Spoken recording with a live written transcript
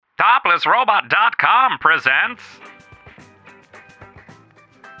ToplessRobot.com presents...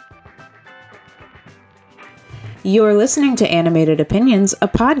 You're listening to Animated Opinions, a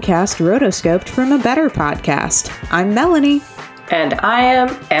podcast rotoscoped from a better podcast. I'm Melanie. And I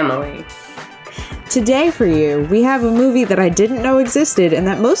am Emily. Today for you, we have a movie that I didn't know existed and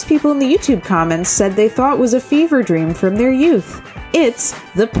that most people in the YouTube comments said they thought was a fever dream from their youth. It's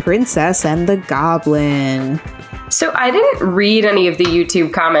The Princess and the Goblin. So I didn't read any of the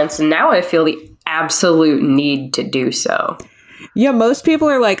YouTube comments, and now I feel the absolute need to do so. Yeah, most people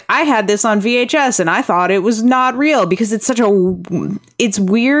are like, I had this on VHS and I thought it was not real because it's it's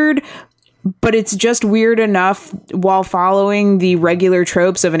weird, but it's just weird enough while following the regular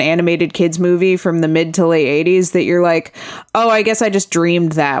tropes of an animated kids movie from the mid to late 80s that you're like, oh, I guess I just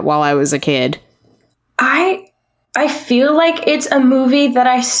dreamed that while I was a kid. I feel like it's a movie that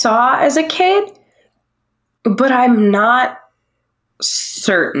I saw as a kid, but I'm not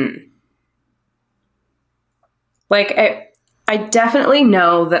certain. Like, I definitely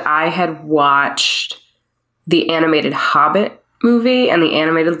know that I had watched the animated Hobbit movie and the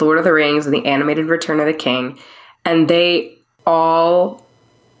animated Lord of the Rings and the animated Return of the King, and they all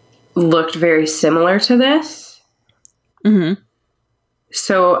looked very similar to this. Mm-hmm.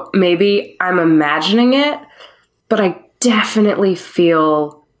 So maybe I'm imagining it, but I definitely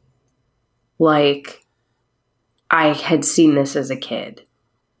feel like I had seen this as a kid,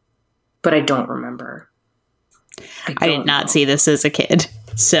 but I don't remember. I did not see this as a kid,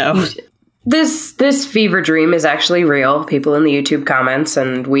 so... This fever dream is actually real. People in the YouTube comments,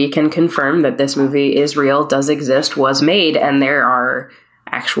 and we can confirm that this movie is real, does exist, was made, and there are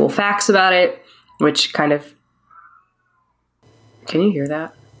actual facts about it, which kind of... Can you hear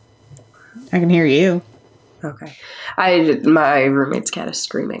that? I can hear you. Okay. My roommate's cat is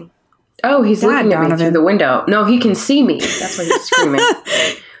screaming. Oh, he's looking at me Donovan. through the window. No, he can see me. That's why he's screaming.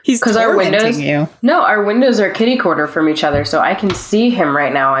 He's tormenting you. No, our windows are kitty corner from each other, so I can see him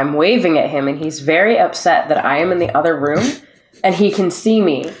right now. I'm waving at him, and he's very upset that I am in the other room, and he can see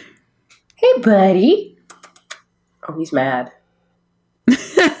me. Hey, buddy. Oh, he's mad.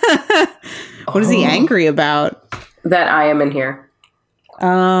 What is he angry about? That I am in here.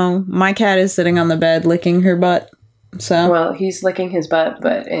 My cat is sitting on the bed licking her butt. So Well, he's licking his butt,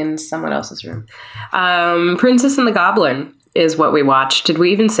 but in someone else's room. Princess and the Goblin is what we watched. Did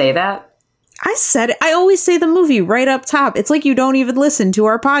we even say that? I said it. I always say the movie right up top. It's like you don't even listen to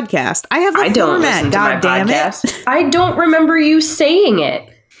our podcast. I have a format, God damn it. I don't remember you saying it.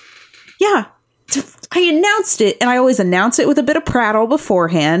 Yeah. I announced it, and I always announce it with a bit of prattle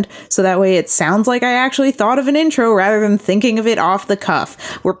beforehand, so that way it sounds like I actually thought of an intro rather than thinking of it off the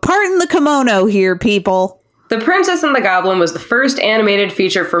cuff. We're parting the kimono here, people. The Princess and the Goblin was the first animated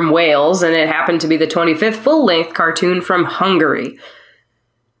feature from Wales, and it happened to be the 25th full-length cartoon from Hungary.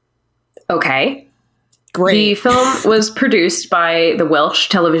 Okay. Great. The film was produced by the Welsh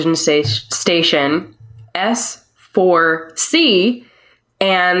television station S4C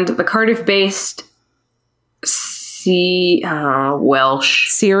and the Cardiff-based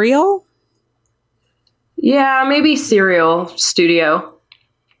Welsh... Serial? Yeah, maybe Serial Studio.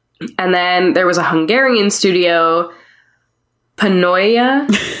 And then there was a Hungarian studio, Pannonia.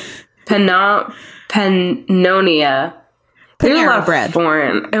 There's a lot of bread.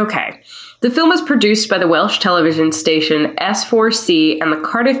 Foreign. Okay. The film was produced by the Welsh television station S4C and the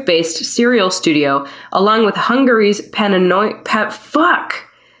Cardiff-based Serial Studio, along with Hungary's Pannonia.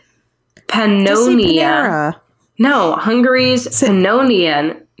 No, Hungary's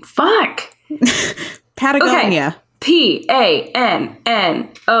Pannonian. Fuck. Patagonia. Okay. Pannonia,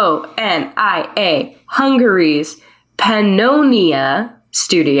 Hungary's Pannonia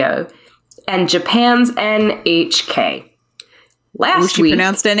Studio, and Japan's NHK. Last you week,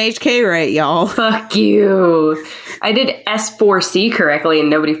 pronounced NHK right, y'all. Fuck you. I did S4C correctly, and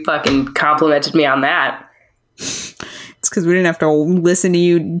nobody fucking complimented me on that. It's because we didn't have to listen to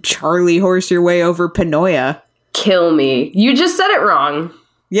you Charlie horse your way over Panoia. Kill me. You just said it wrong.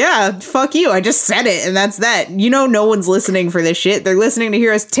 Yeah, fuck you. I just said it, and that's that. You know no one's listening for this shit. They're listening to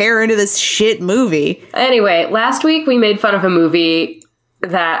hear us tear into this shit movie. Anyway, last week we made fun of a movie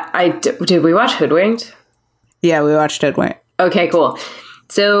that did we watch Hoodwinked? Yeah, we watched Hoodwinked. Okay, cool.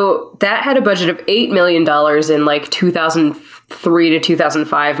 So that had a budget of $8 million in like 2003 to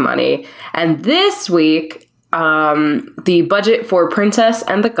 2005 money. And this week, the budget for Princess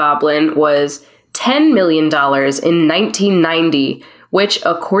and the Goblin was $10 million in 1990, which,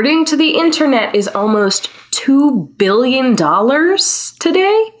 according to the internet, is almost $2 billion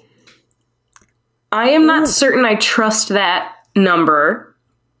today. I am not certain I trust that number,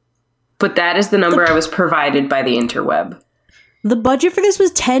 but that is the number I was provided by the interweb. The budget for this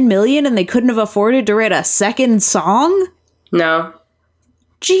was $10 million and they couldn't have afforded to write a second song? No.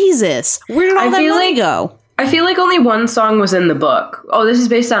 Jesus. Where did all that money go? I feel like only one song was in the book. Oh, this is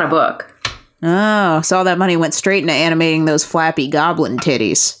based on a book. Oh, so all that money went straight into animating those flappy goblin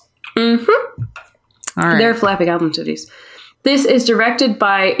titties. Mm-hmm. All right. They're flappy goblin titties. This is directed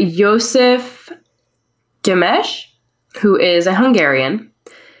by Josef Gemes, who is a Hungarian.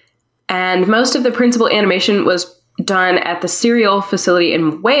 And most of the principal animation was done at the Serial facility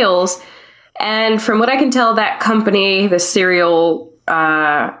in Wales. And from what I can tell, that company, the Serial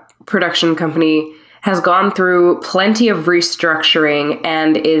production company, has gone through plenty of restructuring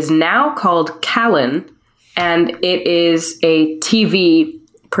and is now called Callan, and it is a TV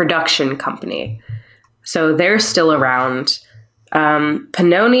production company. So they're still around.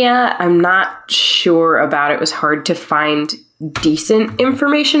 Pannonia, I'm not sure about. It was hard to find decent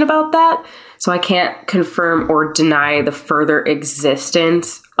information about that, so I can't confirm or deny the further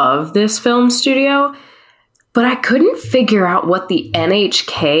existence of this film studio, but I couldn't figure out what the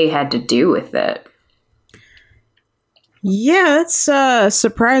NHK had to do with it. Yeah, that's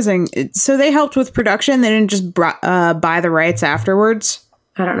surprising. So they helped with production? They didn't just buy the rights afterwards?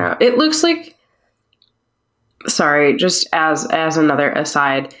 I don't know. It looks like... Sorry, just as another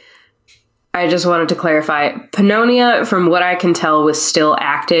aside, I just wanted to clarify. Pannonia, from what I can tell, was still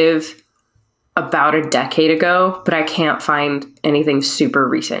active about a decade ago, but I can't find anything super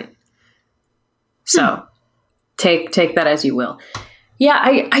recent. So, take that as you will. Yeah,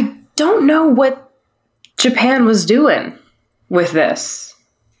 I don't know what Japan was doing with this.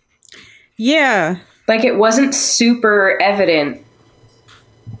 Yeah. Like, it wasn't super evident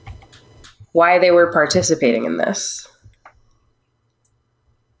why they were participating in this.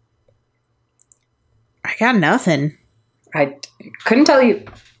 I got nothing. I couldn't tell you.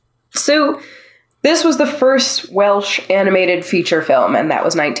 So, this was the first Welsh animated feature film, and that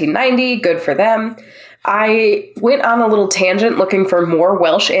was 1990. Good for them. I went on a little tangent looking for more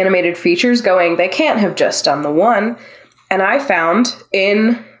Welsh animated features, going, they can't have just done the one. And I found,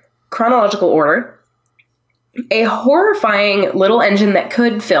 in chronological order, a horrifying Little Engine That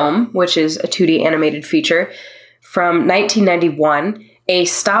Could film, which is a 2D animated feature, from 1991, a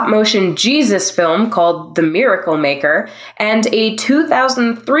stop-motion Jesus film called The Miracle Maker, and a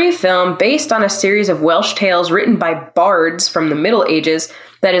 2003 film based on a series of Welsh tales written by bards from the Middle Ages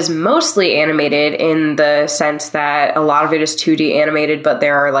that is mostly animated in the sense that a lot of it is 2D animated, but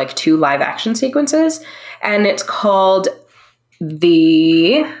there are like 2 live action sequences. And it's called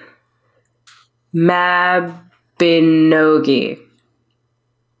The Mabinogi.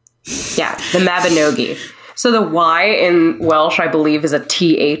 Yeah, The Mabinogi. So the Y in Welsh, I believe, is a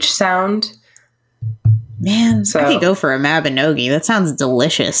TH sound. Man, I could go for a Mabinogi. That sounds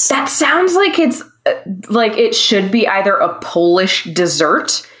delicious. That sounds like it's like it should be either a Polish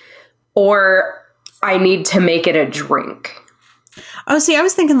dessert or I need to make it a drink. Oh, see, I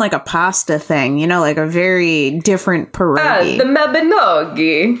was thinking like a pasta thing, you know, like a very different pierogi. The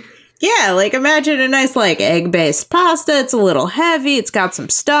Mabinogi. Yeah, like imagine a nice like egg-based pasta. It's a little heavy. It's got some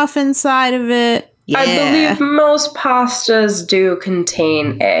stuff inside of it. Yeah. I believe most pastas do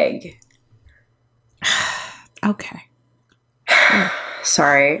contain egg. Okay.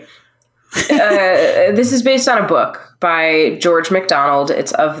 Sorry. This is based on a book by George MacDonald.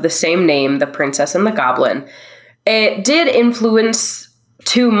 It's of the same name, The Princess and the Goblin. It did influence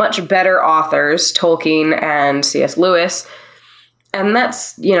 2 much better authors, Tolkien and C.S. Lewis. And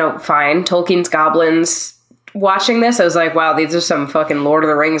that's, you know, fine. Tolkien's goblins. Watching this, I was like, wow, these are some fucking Lord of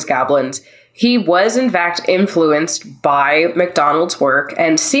the Rings goblins. He was, in fact, influenced by MacDonald's work,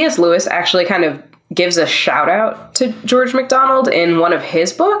 and C.S. Lewis actually kind of gives a shout-out to George MacDonald in one of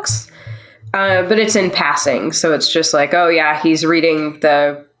his books, but it's in passing, so it's just like, oh yeah, he's reading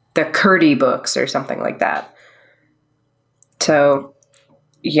the Curdy books or something like that. So,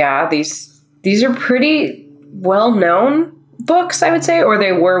 yeah, these are pretty well-known books, I would say, or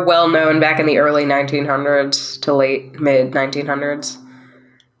they were well-known back in the early 1900s to late mid-1900s.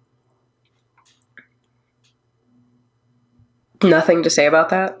 Nothing to say about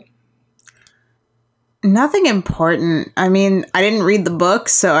that? Nothing important. I mean, I didn't read the book,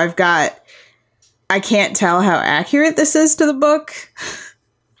 so I can't tell how accurate this is to the book.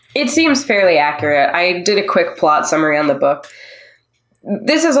 It seems fairly accurate. I did a quick plot summary on the book.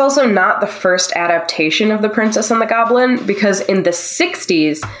 This is also not the first adaptation of The Princess and the Goblin, because in the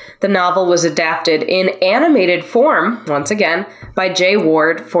 60s, the novel was adapted in animated form, once again, by Jay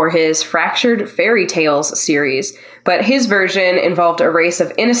Ward for his Fractured Fairy Tales series. But his version involved a race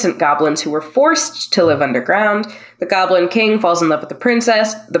of innocent goblins who were forced to live underground. The Goblin King falls in love with the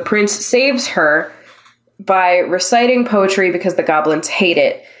princess. The prince saves her, by reciting poetry because the goblins hate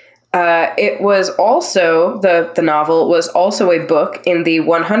it. It was also, the novel was also a book in the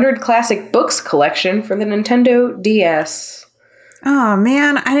 100 Classic Books collection for the Nintendo DS. Oh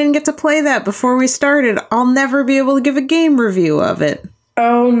man, I didn't get to play that before we started. I'll never be able to give a game review of it.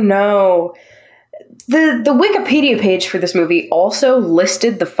 Oh no. The Wikipedia page for this movie also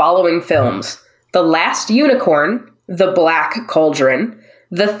listed the following films: The Last Unicorn, The Black Cauldron,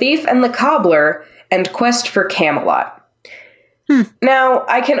 The Thief and the Cobbler, and Quest for Camelot. Now,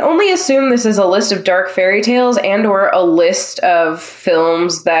 I can only assume this is a list of dark fairy tales and or a list of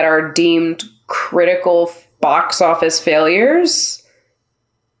films that are deemed critical box office failures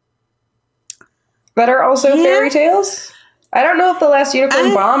that are also fairy tales. I don't know if The Last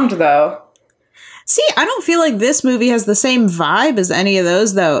Unicorn bombed, though. See, I don't feel like this movie has the same vibe as any of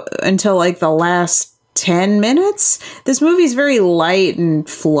those, though, until like the last 10 minutes. This movie's very light and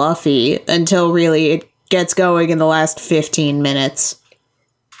fluffy until really it gets going in the last 15 minutes.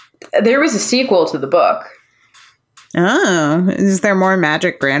 There was a sequel to the book. Oh, is there more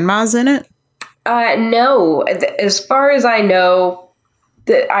magic grandmas in it? No. As far as I know,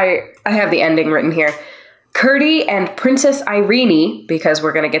 I have the ending written here. Curdie and Princess Irene, because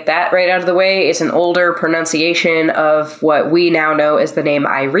we're going to get that right out of the way, is an older pronunciation of what we now know as the name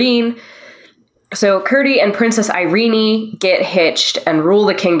Irene. So Curdie and Princess Irene get hitched and rule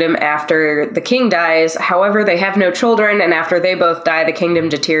the kingdom after the king dies. However, they have no children, and after they both die, the kingdom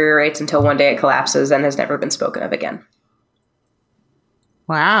deteriorates until one day it collapses and has never been spoken of again.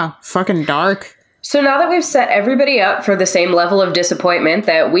 Wow, fucking dark. So now that we've set everybody up for the same level of disappointment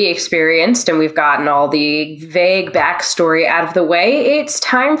that we experienced, and we've gotten all the vague backstory out of the way, it's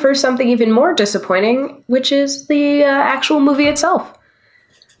time for something even more disappointing, which is the actual movie itself.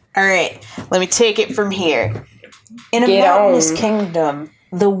 All right, let me take it from here. In a Get mountainous on. kingdom,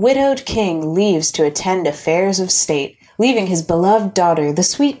 the widowed king leaves to attend affairs of state, leaving his beloved daughter, the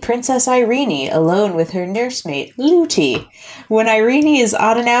sweet Princess Irene, alone with her nursemaid, Lootie. When Irene is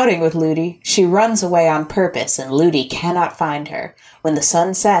on an outing with Lootie, she runs away on purpose, and Lootie cannot find her. When the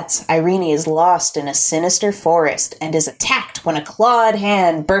sun sets, Irene is lost in a sinister forest and is attacked when a clawed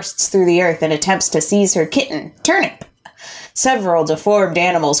hand bursts through the earth and attempts to seize her kitten, Turnip. Several deformed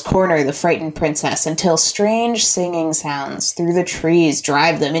animals corner the frightened princess until strange singing sounds through the trees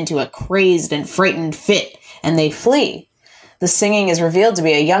drive them into a crazed and frightened fit, and they flee. The singing is revealed to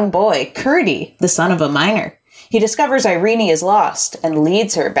be a young boy, Curdie, the son of a miner. He discovers Irene is lost and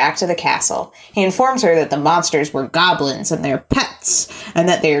leads her back to the castle. He informs her that the monsters were goblins and their pets, and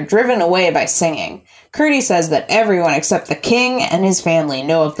that they are driven away by singing. Curdie says that everyone except the king and his family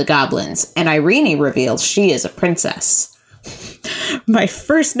know of the goblins, and Irene reveals she is a princess. My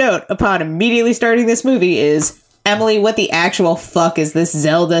first note upon immediately starting this movie is, Emily, what the actual fuck is this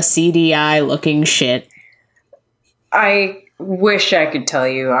Zelda CDI looking shit? I wish I could tell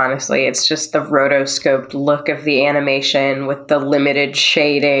you, honestly. It's just the rotoscoped look of the animation with the limited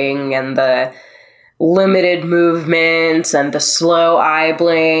shading and the limited movements and the slow eye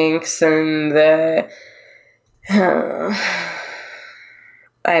blinks and the... I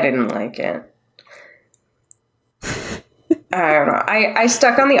didn't like it. I don't know. I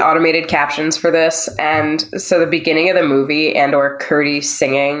stuck on the automated captions for this, and so the beginning of the movie and or Curdie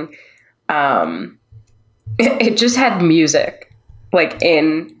singing, it just had music, like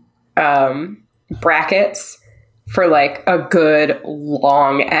in brackets for like a good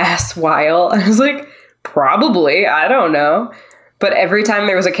long ass while. I was like, probably, I don't know. But every time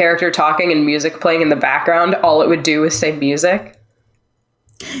there was a character talking and music playing in the background, all it would do was say music.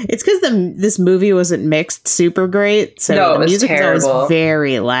 It's because this movie wasn't mixed super great, so No, it the was music was terrible. always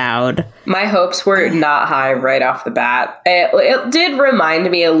very loud. My hopes were not high right off the bat. It did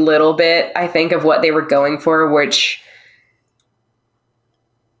remind me a little bit, I think, of what they were going for, which...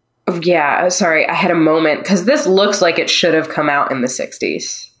 Yeah, sorry, I had a moment, because this looks like it should have come out in the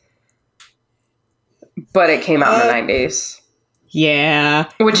 60s. But it came out in the 90s. Yeah.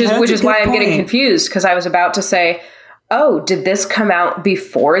 Which That's is a why good I'm getting point. confused, because I was about to say... Oh, did this come out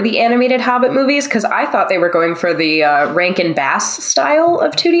before the animated Hobbit movies? Because I thought they were going for the Rankin Bass style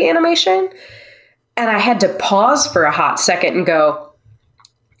of 2D animation. And I had to pause for a hot second and go,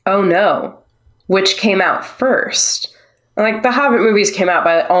 oh no, which came out first? Like, the Hobbit movies came out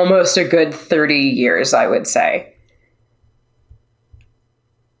by almost a good 30 years, I would say.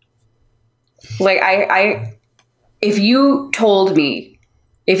 Like, if you told me,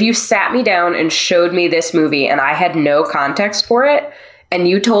 if you sat me down and showed me this movie and I had no context for it, and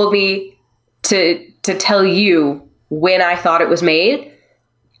you told me to tell you when I thought it was made,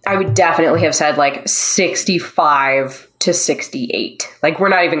 I would definitely have said like 65 to 68. Like, we're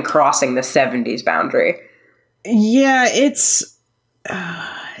not even crossing the 70s boundary. Yeah, it's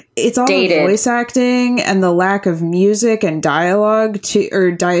all Dated. the voice acting and the lack of music and dialogue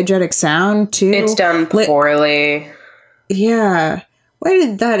or diegetic sound too. It's done poorly. Yeah. Where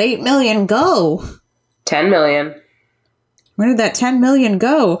did that 8 million go? 10 million. Where did that 10 million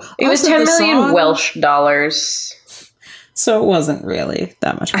go? It was 10 million Welsh dollars. So it wasn't really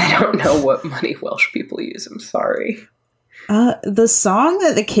that much money. I don't know what money Welsh people use. I'm sorry. The song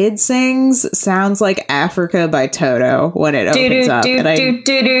that the kid sings sounds like Africa by Toto when it opens up.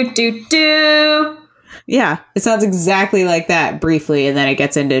 Yeah, it sounds exactly like that briefly, and then it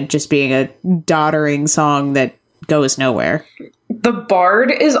gets into just being a doddering song that goes nowhere. The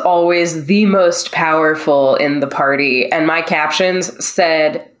bard is always the most powerful in the party, and my captions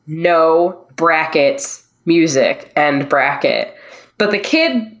said no brackets music end bracket. But the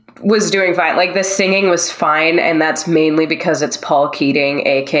kid was doing fine. Like, the singing was fine, and that's mainly because it's Paul Keating,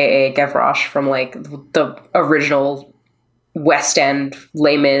 aka Gavroche, from like the original West End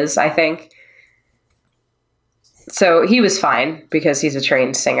Les Mis, I think. So he was fine because he's a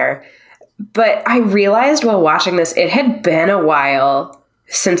trained singer. But I realized while watching this, it had been a while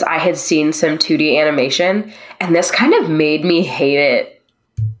since I had seen some 2D animation, and this kind of made me hate it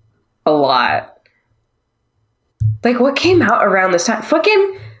a lot. Like, what came out around this time?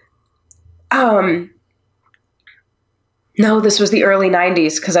 Fucking, no, this was the early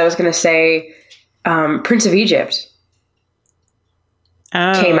 90s, because I was going to say Prince of Egypt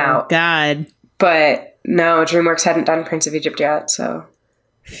came out. God. But no, DreamWorks hadn't done Prince of Egypt yet, so...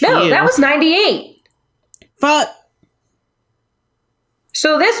 No, that was 98. Fuck.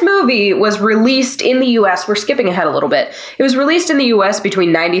 So this movie was released in the US. We're skipping ahead a little bit. It was released in the US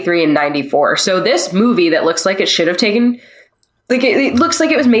between 93 and 94. So this movie that looks like it should have taken... Like, it looks like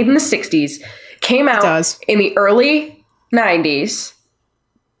it was made in the 60s. Came out in the early 90s.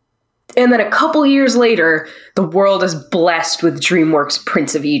 And then a couple years later, the world is blessed with DreamWorks'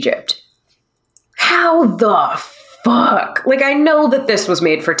 Prince of Egypt. How the fuck? Like, I know that this was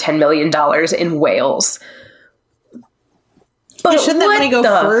made for $10 million in Wales. But shouldn't that money go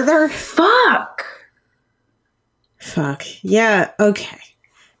further? Fuck. Fuck. Yeah, okay.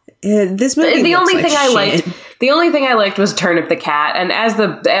 This movie The only like thing I shit. liked, the only thing I liked was Turnip the Cat, and as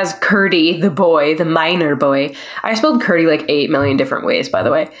Curdy, the boy, the minor boy. I spelled Curdy like 8 million different ways, by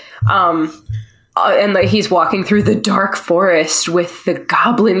the way. And he's walking through the dark forest with the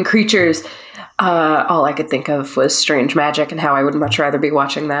goblin creatures. All I could think of was Strange Magic and how I would much rather be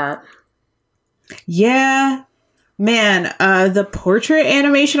watching that. Yeah. Man, the portrait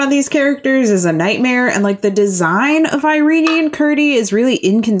animation on these characters is a nightmare, and like the design of Irene and Curdy is really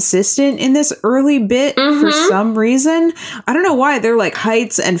inconsistent in this early bit for some reason. I don't know why. Their like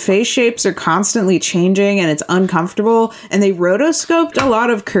heights and face shapes are constantly changing, and it's uncomfortable. And they rotoscoped a lot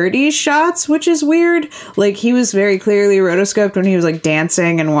of Curdy's shots, which is weird. Like, he was very clearly rotoscoped when he was like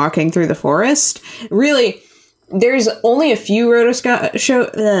dancing and walking through the forest. Really. There's only a few There's only a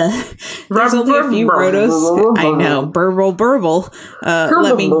few rotos. I know, burble.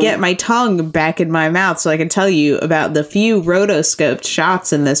 Let me get my tongue back in my mouth so I can tell you about the few rotoscoped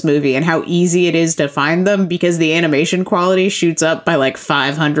shots in this movie and how easy it is to find them, because the animation quality shoots up by like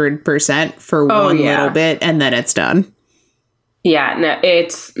 500% for one little bit, and then it's done. Yeah, no,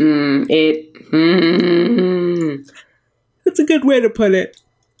 it's That's a good way to put it.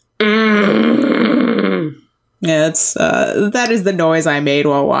 Yeah, it's that is the noise I made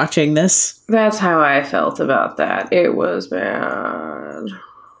while watching this. That's how I felt about that. It was bad.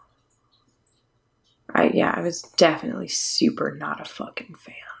 I was definitely super not a fucking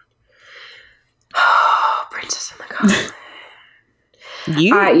fan. Princess and the Goblin.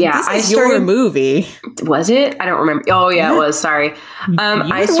 This is your movie. Was it? I don't remember. Oh yeah, it was. Sorry.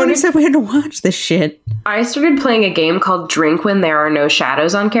 I said we had to watch this shit. I started playing a game called Drink When There Are No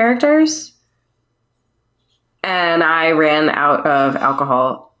Shadows on Characters. And I ran out of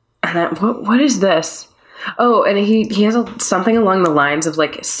alcohol. And what is this? Oh, and he has something along the lines of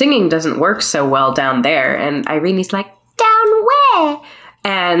like, singing doesn't work so well down there. And Irene's like, down where?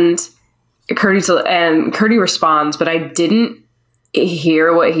 And Curdy responds, but I didn't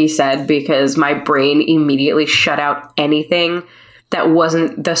hear what he said because my brain immediately shut out anything that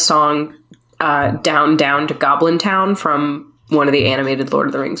wasn't the song Down Down to Goblin Town from one of the animated Lord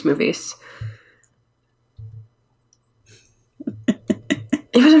of the Rings movies.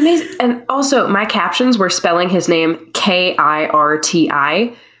 It was amazing. And also, my captions were spelling his name Kirti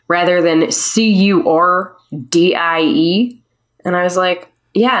rather than Curdie. And I was like,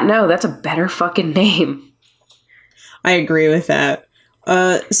 yeah, no, that's a better fucking name. I agree with that.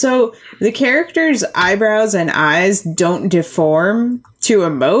 So the character's eyebrows and eyes don't deform to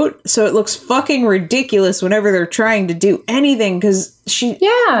emote, so it looks fucking ridiculous whenever they're trying to do anything, because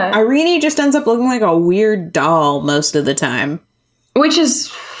Irene just ends up looking like a weird doll most of the time. Which is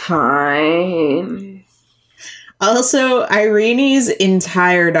fine. Also, Irene's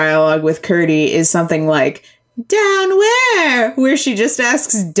entire dialogue with Curdy is something like, "Down where?" Where she just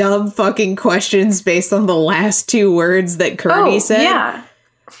asks dumb fucking questions based on the last two words that Curdy said. Yeah,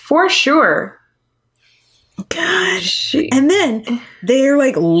 for sure. God. And then they're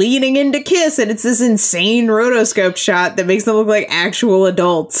like leaning in to kiss, and it's this insane rotoscope shot that makes them look like actual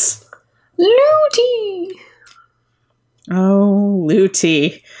adults. Looty! Oh,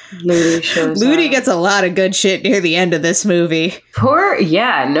 Looty. Looty shows Looty up. gets a lot of good shit near the end of this movie.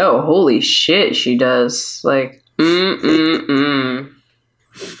 Holy shit, she does. Like,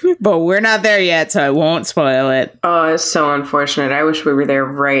 But we're not there yet, so I won't spoil it. Oh, it's so unfortunate. I wish we were there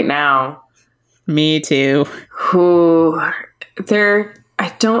right now. Me too. I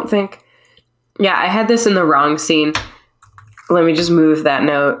don't think... Yeah, I had this in the wrong scene. Let me just move that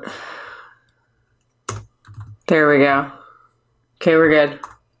note. There we go. Okay, we're good.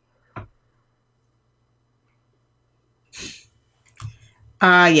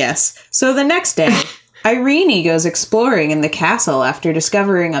 Yes. So the next day, Irene goes exploring in the castle after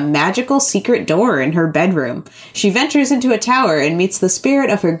discovering a magical secret door in her bedroom. She ventures into a tower and meets the spirit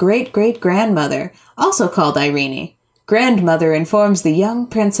of her great-great-grandmother, also called Irene. Grandmother informs the young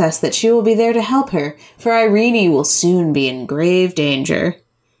princess that she will be there to help her, for Irene will soon be in grave danger.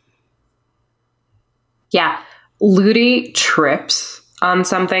 Yeah, Looty trips on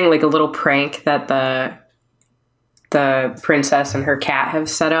something, like a little prank that the princess and her cat have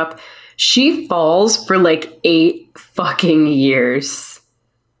set up. She falls for like 8 fucking years.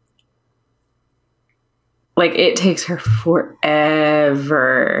 Like, it takes her forever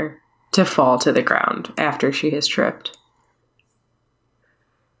to fall to the ground after she has tripped.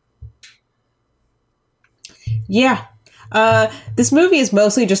 Yeah. This movie is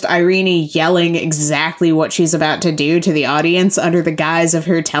mostly just Irene yelling exactly what she's about to do to the audience under the guise of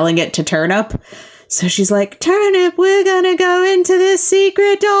her telling it to Turnip. So she's like, "Turnip, we're gonna go into this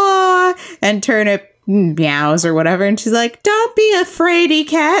secret door." And Turnip meows or whatever. And she's like, "Don't be afraidy,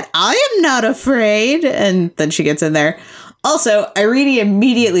 cat. I am not afraid." And then she gets in there. Also, Irene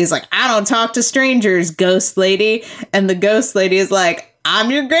immediately is like, "I don't talk to strangers, ghost lady." And the ghost lady is like,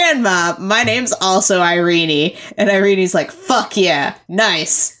 "I'm your grandma. My name's also Irene." And Irene's like, "Fuck yeah.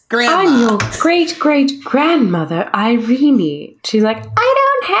 Nice. Grandma." "I'm your great-great-grandmother, Irene." She's like, "I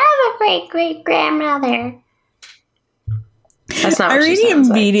don't have a great-great-grandmother." That's not what she Irene sounds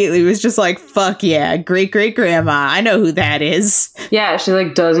immediately was just like, "Fuck yeah. Great-great-grandma. I know who that is." Yeah, she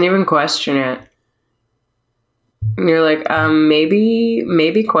like doesn't even question it. And you're like,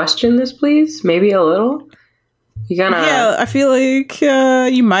 maybe question this, please? Maybe a little? You gonna... Yeah, I feel like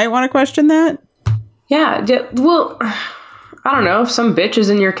you might want to question that. Yeah, well, I don't know. If some bitch is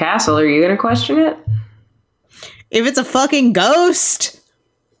in your castle, are you gonna question it? If it's a fucking ghost.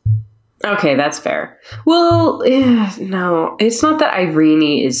 Okay, that's fair. Well, no, it's not that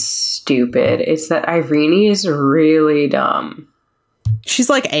Irene is stupid. It's that Irene is really dumb. She's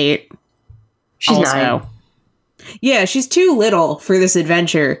like 8. She's also 9. Yeah, she's too little for this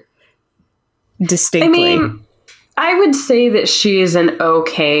adventure. Distinctly. I mean, I would say that she is an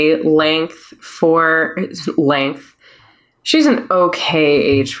okay length. She's an okay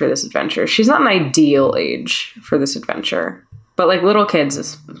age for this adventure. She's not an ideal age for this adventure. But like little kids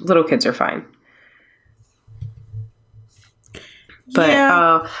are fine. But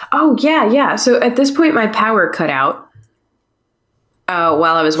yeah. So at this point my power cut out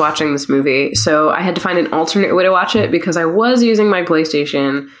while I was watching this movie. So I had to find an alternate way to watch it because I was using my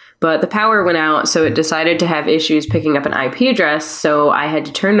PlayStation, but the power went out, so it decided to have issues picking up an IP address, so I had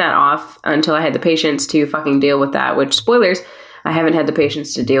to turn that off until I had the patience to fucking deal with that, which, spoilers, I haven't had the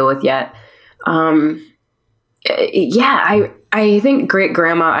patience to deal with yet. I think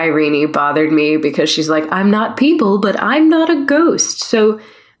great-grandma Irene bothered me because she's like, "I'm not people, but I'm not a ghost." So,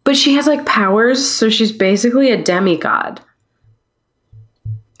 but she has like powers, so she's basically a demigod.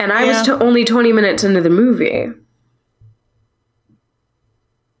 And I was only 20 minutes into the movie.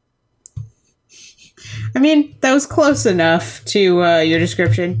 I mean, that was close enough to your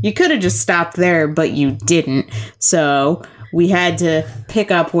description. You could have just stopped there, but you didn't. So we had to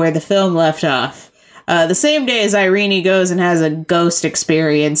pick up where the film left off. The same day as Irene goes and has a ghost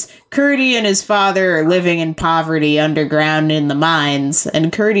experience, Curdy and his father are living in poverty underground in the mines,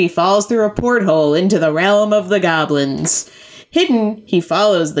 and Curdy falls through a porthole into the realm of the goblins. Hidden, he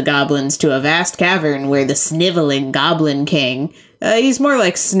follows the goblins to a vast cavern where the sniveling Goblin King, He's more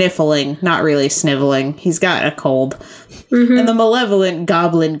like sniffling, not really sniveling. He's got a cold. And the malevolent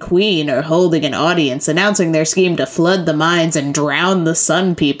Goblin Queen are holding an audience, announcing their scheme to flood the mines and drown the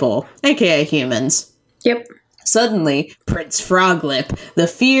Sun People, aka humans. Yep. Suddenly, Prince Froglip, the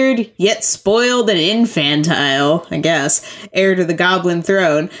feared, yet spoiled and infantile, I guess, heir to the Goblin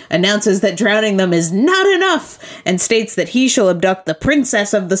throne, announces that drowning them is not enough, and states that he shall abduct the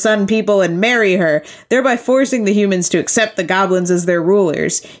Princess of the Sun People and marry her, thereby forcing the humans to accept the Goblins as their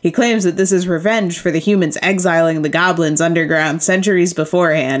rulers. He claims that this is revenge for the humans exiling the Goblins underground centuries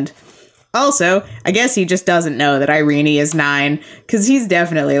beforehand. Also, I guess he just doesn't know that Irene is 9, because he's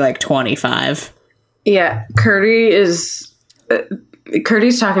definitely like 25. Yeah, Curdy's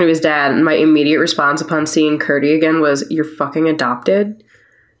talking to his dad, and my immediate response upon seeing Curdy again was, "You're fucking adopted?"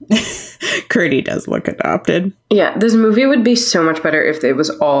 Curdy does look adopted. Yeah, this movie would be so much better if it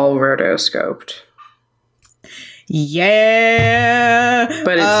was all rotoscoped. Yeah!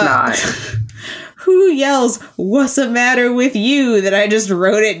 But it's not. Who yells, "What's the matter with you?" that I just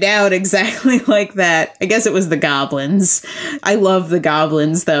wrote it down exactly like that. I guess it was the Goblins. I love the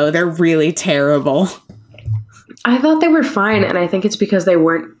Goblins, though. They're really terrible. I thought they were fine, and I think it's because they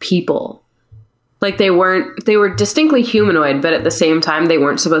weren't people. Like, they were distinctly humanoid, but at the same time, they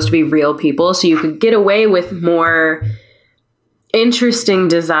weren't supposed to be real people, so you could get away with more interesting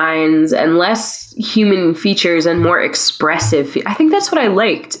designs and less human features and more expressive. I think that's what I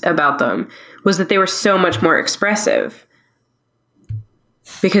liked about them, was that they were so much more expressive.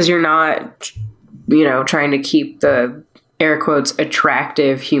 Because you're not, trying to keep the, air quotes,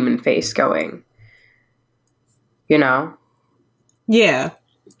 attractive human face going. Yeah.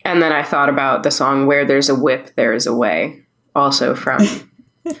 And then I thought about the song "Where There's a Whip, There Is a Way," also from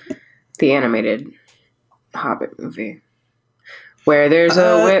the animated Hobbit movie. Where there's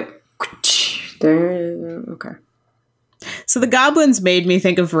a whip, okay. So the Goblins made me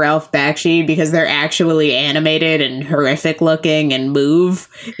think of Ralph Bakshi because they're actually animated and horrific looking and move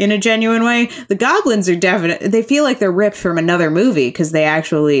in a genuine way. The Goblins are they feel like they're ripped from another movie because they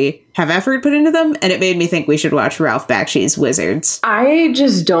actually have effort put into them, and it made me think we should watch Ralph Bakshi's Wizards. I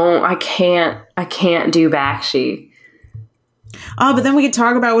can't do Bakshi. Oh, but then we could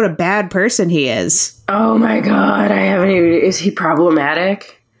talk about what a bad person he is. Oh my god, is he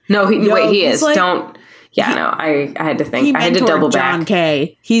problematic? No, he is. Like, I had to think. I had to double back. John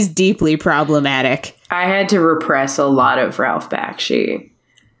Kay. He's deeply problematic. I had to repress a lot of Ralph Bakshi.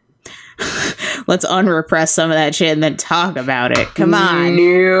 Let's unrepress some of that shit and then talk about it. Come on.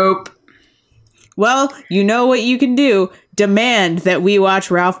 Nope. Well, you know what you can do. Demand that we watch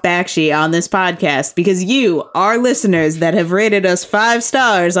Ralph Bakshi on this podcast, because you, our listeners that have rated us 5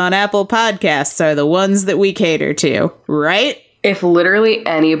 stars on Apple Podcasts, are the ones that we cater to, right? If literally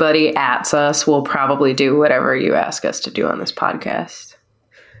anybody ats us, we'll probably do whatever you ask us to do on this podcast.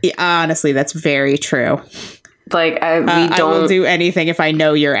 Yeah, honestly, that's very true. Like, we don't... I will do anything if I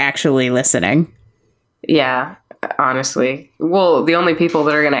know you're actually listening. Yeah, honestly. Well, the only people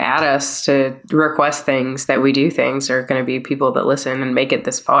that are going to add us to request things that we do things are going to be people that listen and make it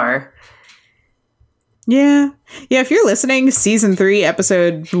this far. Yeah. Yeah, if you're listening, season 3,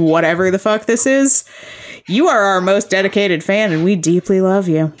 episode whatever the fuck this is, you are our most dedicated fan, and we deeply love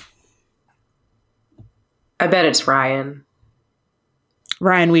you. I bet it's Ryan.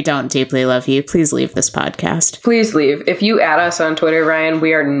 Ryan, we don't deeply love you. Please leave this podcast. Please leave. If you add us on Twitter, Ryan,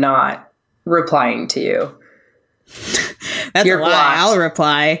 we are not replying to you. That's You're a lie. blocked. I'll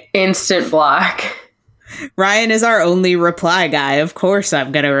reply. Instant block. Ryan is our only reply guy. Of course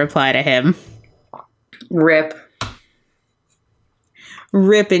I'm going to reply to him. Rip.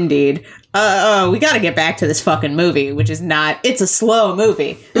 Rip indeed. We got to get back to this fucking movie, which is not... It's a slow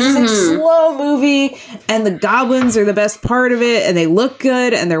movie. This is a slow movie, and the goblins are the best part of it, and they look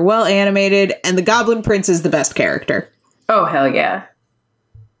good, and they're well animated, and the Goblin Prince is the best character. Oh, hell yeah.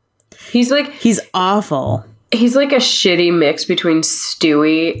 He's awful. He's like a shitty mix between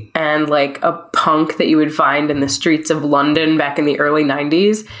Stewie and like a punk that you would find in the streets of London back in the early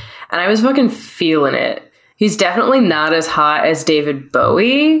 90s. And I was fucking feeling it. He's definitely not as hot as David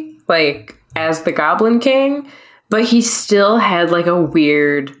Bowie, like as the Goblin King, but he still had like a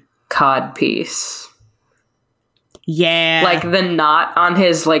weird cod piece. Yeah. Like the knot on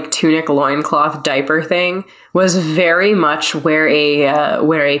his like tunic loincloth diaper thing was very much where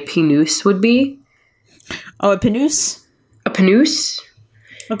a pinus would be. Oh, a pinus? A pinus?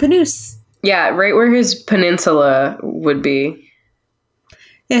 A pinus. Yeah, right where his peninsula would be.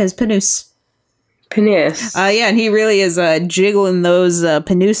 Yeah, his pinus. Penis. Yeah, and he really is jiggling those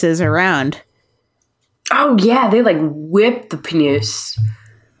pinuses around. Oh, yeah, they like whip the pinus.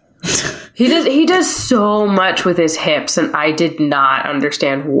 He does so much with his hips, and I did not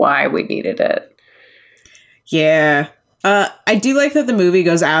understand why we needed it. Yeah. I do like that the movie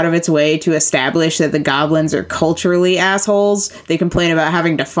goes out of its way to establish that the goblins are culturally assholes. They complain about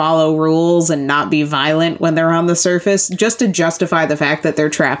having to follow rules and not be violent when they're on the surface, just to justify the fact that they're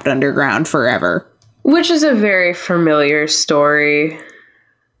trapped underground forever. Which is a very familiar story.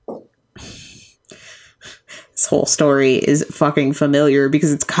 This whole story is fucking familiar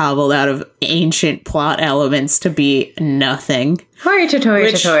because it's cobbled out of ancient plot elements to be nothing. Hoi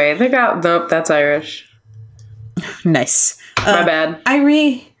toy toy. They got... Nope, that's Irish. Nice. My bad.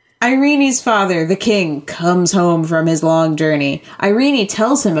 Irene's father, the king, comes home from his long journey. Irene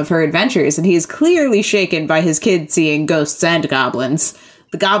tells him of her adventures, and he is clearly shaken by his kid seeing ghosts and goblins.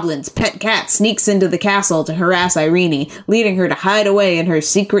 The goblin's pet cat sneaks into the castle to harass Irene, leading her to hide away in her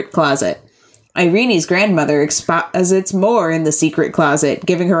secret closet. Irene's grandmother exposits more in the secret closet,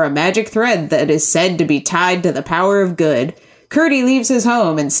 giving her a magic thread that is said to be tied to the power of good. Curdy leaves his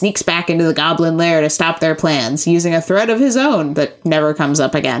home and sneaks back into the goblin lair to stop their plans, using a thread of his own that never comes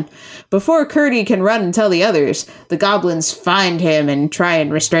up again. Before Curdy can run and tell the others, the goblins find him and try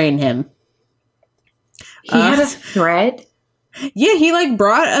and restrain him. He had a thread? Yeah, he, like,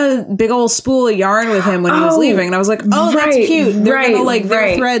 brought a big old spool of yarn with him when he was leaving, and I was like, oh, that's cute. They're gonna, like,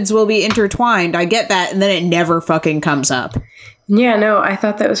 their threads will be intertwined. I get that, and then it never fucking comes up. Yeah, no, I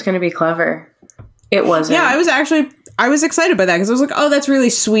thought that was gonna be clever. It wasn't. Yeah, I was excited by that, because I was like, oh, that's really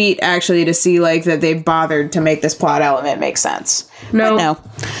sweet, actually, to see, like, that they bothered to make this plot element make sense. No. But no.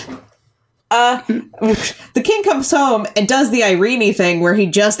 The king comes home and does the Irene thing where he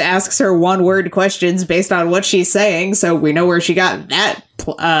just asks her one-word questions based on what she's saying, so we know where she got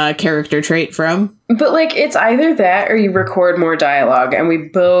that character trait from. But, like, it's either that or you record more dialogue, and we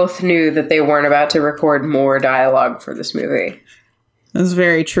both knew that they weren't about to record more dialogue for this movie. That's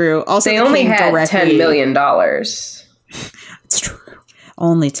very true. Also, they only had $10 million. It's true.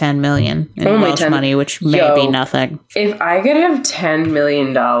 Only $10 million in Welsh money, which may be nothing. If I could have $10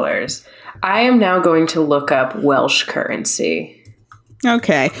 million, I am now going to look up Welsh currency.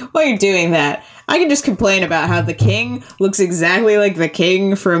 Okay. While you're doing that, I can just complain about how the king looks exactly like the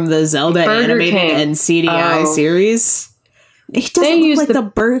king from the Zelda animated and CDI series. He doesn't look like the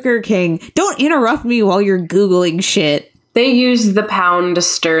Burger King. Don't interrupt me while you're Googling shit. They use the pound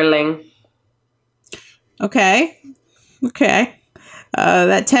sterling. Okay.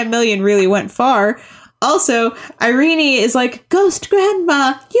 That 10 million really went far. Also, Irene is like, Ghost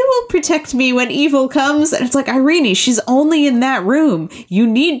Grandma, you will protect me when evil comes. And it's like, Irene, she's only in that room. You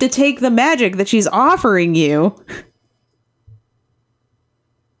need to take the magic that she's offering you.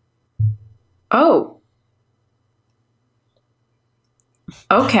 Oh.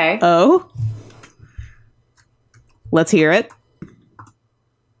 Okay. Oh? Let's hear it.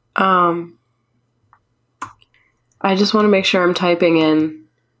 I just want to make sure I'm typing in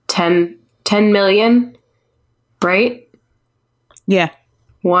 10 million, right? Yeah.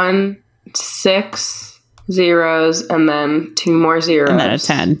 1, 6 zeros, and then 2 more zeros. And then a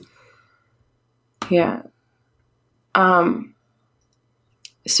 10. Yeah.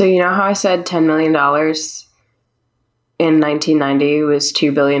 So you know how I said $10 million in 1990 was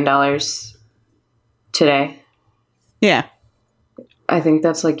 $2 billion today? Yeah. I think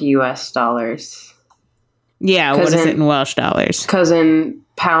that's like US dollars. Yeah, what is it in Welsh dollars? Because in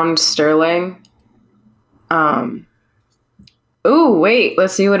pound sterling. Ooh, wait.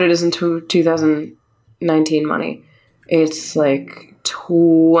 Let's see what it is in 2019 money. It's like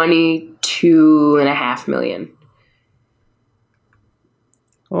 22.5 million.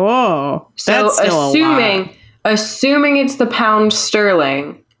 Oh, so that's still assuming it's the pound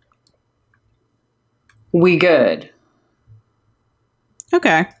sterling, we good.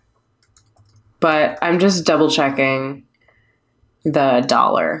 Okay. But I'm just double checking the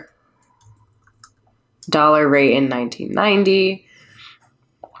dollar rate in 1990.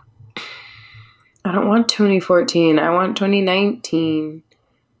 I don't want 2014. I want 2019.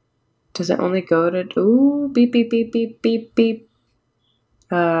 Does it only go to... Ooh, beep, beep, beep, beep, beep, beep.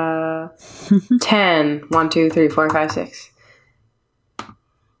 10. 1, 2, 3, 4, 5, 6.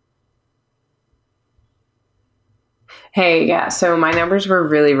 Hey, yeah, so my numbers were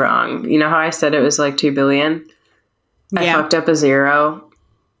really wrong. You know how I said it was like 2 billion? I fucked up a zero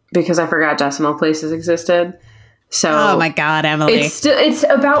because I forgot decimal places existed. So oh my God, Emily. It's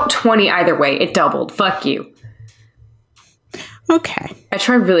about 20 either way. It doubled. Fuck you. Okay. I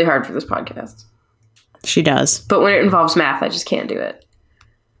try really hard for this podcast. She does. But when it involves math, I just can't do it.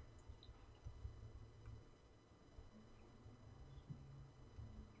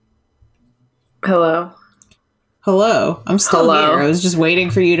 Hello? Hello. I'm still Hello. here. I was just waiting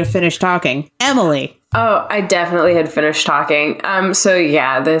for you to finish talking. Emily. Oh, I definitely had finished talking. So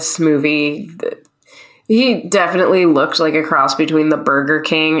yeah, this movie, he definitely looked like a cross between the Burger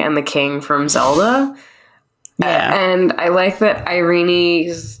King and the King from Zelda. Yeah. And I like that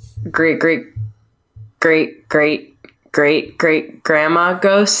Irene's great grandma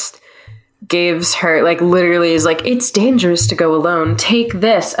ghost gives her, like, literally is like, it's dangerous to go alone. Take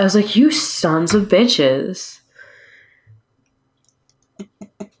this. I was like, you sons of bitches.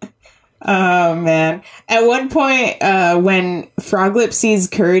 Oh, man. At one point, when Froglip sees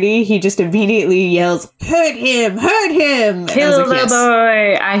Curdy, he just immediately yells, hurt him! Hurt him! Kill the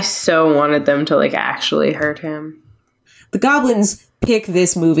boy! I so wanted them to, like, actually hurt him. The goblins pick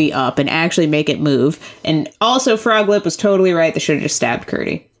this movie up and actually make it move. And also, Froglip was totally right. They should have just stabbed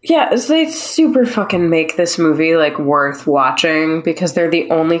Curdy. Yeah, so they super fucking make this movie, like, worth watching because they're the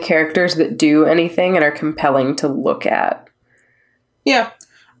only characters that do anything and are compelling to look at. Yeah.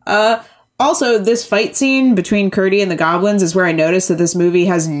 Also, this fight scene between Curdy and the goblins is where I noticed that this movie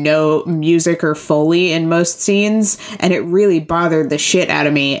has no music or Foley in most scenes, and it really bothered the shit out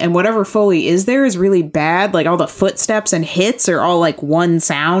of me. And whatever Foley is there is really bad. Like, all the footsteps and hits are all, like, one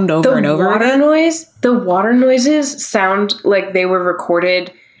sound over and over again. The water noises sound like they were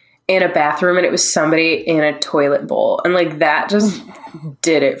recorded in a bathroom and it was somebody in a toilet bowl. And, like, that just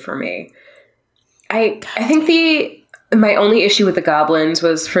did it for me. I think my only issue with the goblins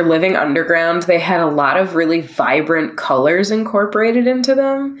was for living underground, they had a lot of really vibrant colors incorporated into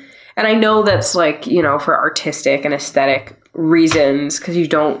them. And I know that's, like, you know, for artistic and aesthetic reasons, because you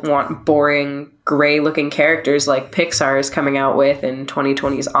don't want boring, gray-looking characters like Pixar is coming out with in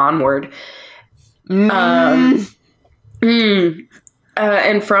 2020's Onward. And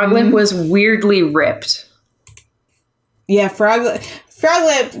Froglip was weirdly ripped. Yeah,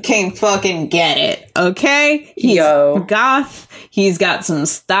 Froglip can fucking get it, okay? He's goth. He's got some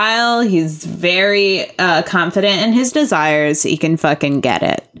style. He's very confident in his desires. He can fucking get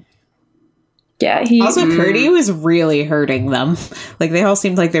it. Yeah, Also, Curdy was really hurting them. Like, they all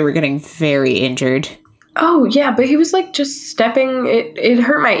seemed like they were getting very injured. Oh, yeah, but he was, like, just stepping... It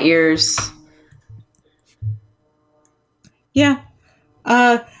hurt my ears. Yeah.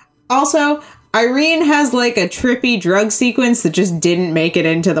 Also, Irene has, like, a trippy drug sequence that just didn't make it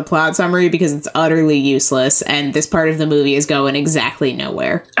into the plot summary because it's utterly useless, and this part of the movie is going exactly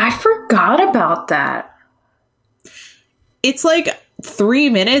nowhere. I forgot about that. It's, like, 3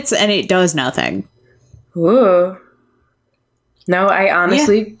 minutes, and it does nothing. Ooh. No, I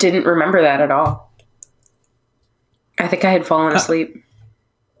honestly didn't remember that at all. I think I had fallen asleep.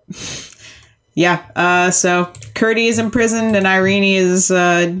 Yeah, so Curdy is imprisoned and Irene is,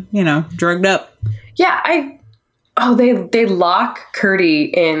 drugged up. Yeah, they lock Curdy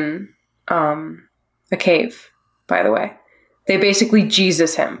in a cave, by the way. They basically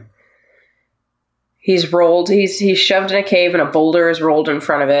Jesus him. He's shoved in a cave and a boulder is rolled in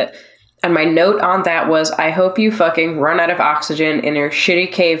front of it. And my note on that was, I hope you fucking run out of oxygen in your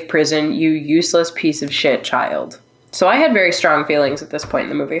shitty cave prison, you useless piece of shit child. So I had very strong feelings at this point in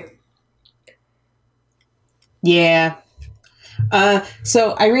the movie. Yeah.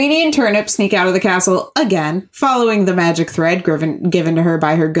 So Irene and Turnip sneak out of the castle again, following the magic thread given to her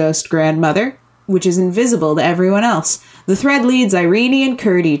by her ghost grandmother, which is invisible to everyone else. The thread leads Irene and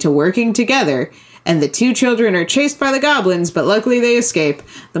Curdy to working together, and the two children are chased by the goblins, but luckily they escape.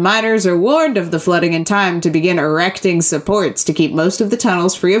 The miners are warned of the flooding in time to begin erecting supports to keep most of the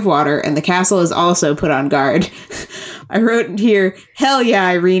tunnels free of water, and the castle is also put on guard. I wrote here, hell yeah,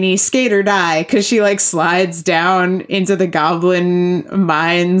 Irene, skate or die, because she, like, slides down into the goblin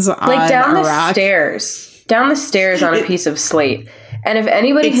mines on like down a the rock. Down the stairs on a piece of slate. And if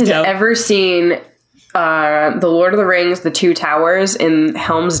anybody has ever seen The Lord of the Rings, The Two Towers in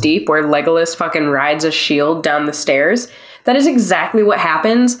Helm's Deep, where Legolas fucking rides a shield down the stairs, that is exactly what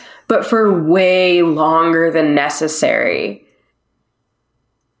happens, but for way longer than necessary.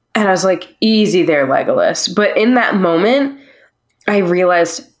 And I was like, easy there, Legolas. But in that moment, I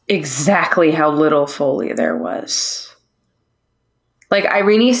realized exactly how little Foley there was. Like,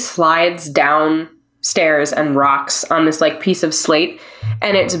 Irene slides downstairs and rocks on this, like, piece of slate,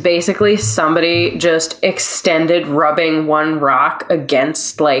 and it's basically somebody just extended rubbing one rock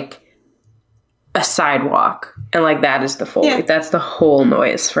against, like, a sidewalk. And, like, that is the Foley. Yeah. That's the whole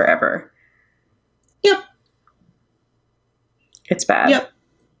noise forever. Yep. It's bad. Yep.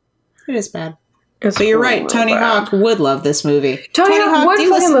 It is bad. But you're right. Tony Hawk would love this movie. Tony Hawk, do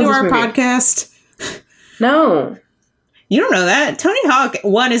you listen to our podcast? No. You don't know that. Tony Hawk,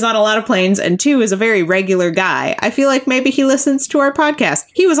 1, is on a lot of planes, and 2, is a very regular guy. I feel like maybe he listens to our podcast.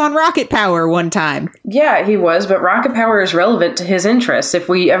 He was on Rocket Power one time. Yeah, he was, but Rocket Power is relevant to his interests. If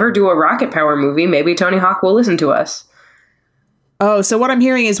we ever do a Rocket Power movie, maybe Tony Hawk will listen to us. Oh, so what I'm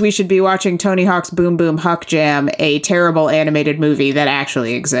hearing is we should be watching Tony Hawk's Boom Boom Huck Jam, a terrible animated movie that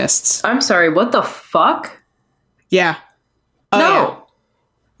actually exists. I'm sorry, what the fuck? Yeah. Oh, no.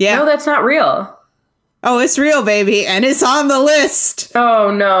 Yeah. No, that's not real. Oh, it's real, baby, and it's on the list. Oh,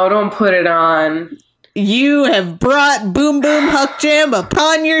 no, don't put it on. You have brought Boom Boom Huck Jam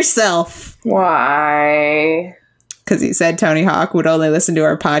upon yourself. Why? Because he said Tony Hawk would only listen to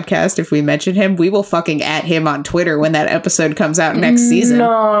our podcast if we mention him. We will fucking at him on Twitter when that episode comes out next season.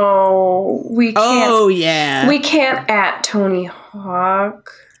 No, we can't. Oh, yeah. We can't at Tony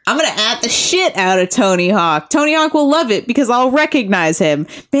Hawk. I'm going to at the shit out of Tony Hawk. Tony Hawk will love it because I'll recognize him.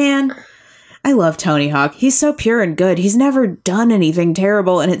 Man, I love Tony Hawk. He's so pure and good. He's never done anything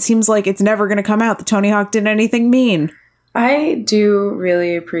terrible, and it seems like it's never going to come out that Tony Hawk did anything mean. I do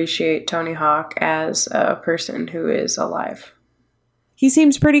really appreciate Tony Hawk as a person who is alive. He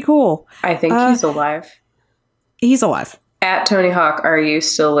seems pretty cool. I think he's alive. He's alive. At Tony Hawk, are you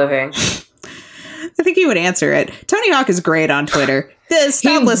still living? I think he would answer it. Tony Hawk is great on Twitter.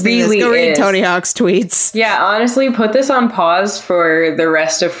 Stop listening to really this. Go read is. Tony Hawk's tweets. Yeah, honestly, put this on pause for the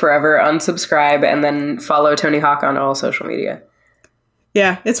rest of forever, unsubscribe, and then follow Tony Hawk on all social media.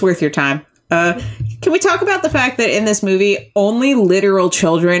 Yeah, it's worth your time. Can we talk about the fact that in this movie, only literal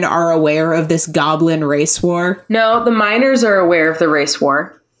children are aware of this goblin race war? No, the minors are aware of the race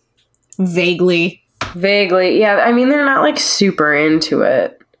war. Vaguely. Vaguely. Yeah, I mean, they're not, like, super into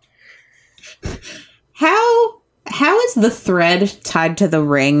it. How is the thread tied to the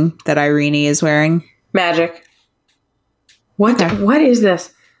ring that Irene is wearing? Magic. What? Okay. What is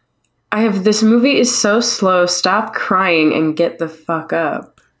this? This movie is so slow. Stop crying and get the fuck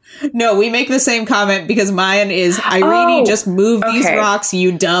up. No, we make the same comment because mine is, Irene, just move these okay. rocks,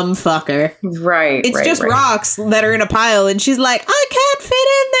 you dumb fucker. Right. It's right, just right. rocks that are in a pile, and she's like, I can't fit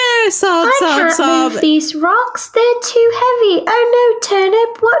in there. Sob. These rocks. They're too heavy. Oh no,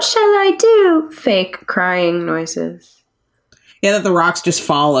 Turnip. What shall I do? Fake crying noises. Yeah, that the rocks just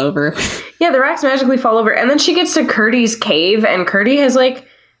fall over. Yeah, the rocks magically fall over. And then she gets to Curdy's cave, and Curdy has, like...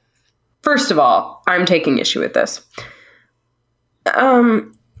 First of all, I'm taking issue with this.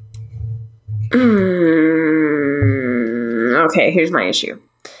 Okay, here's my issue.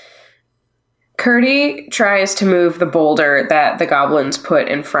 Curdy tries to move the boulder that the goblins put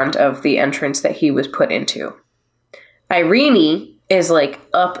in front of the entrance that he was put into. Irene is, like,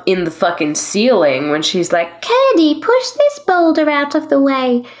 up in the fucking ceiling when she's like, Curdy, push this boulder out of the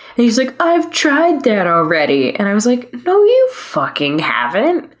way. And he's like, I've tried that already. And I was like, no, you fucking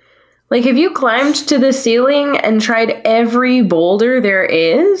haven't. Like, have you climbed to the ceiling and tried every boulder there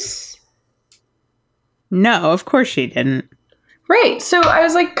is? No, of course she didn't. Right. So I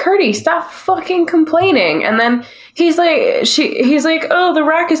was like, Curdy, stop fucking complaining. And then he's like, oh, the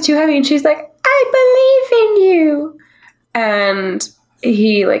rock is too heavy. And she's like, I believe in you. And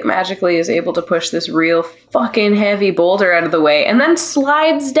he, like, magically is able to push this real fucking heavy boulder out of the way and then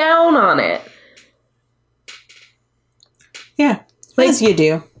slides down on it. Yeah, like, as you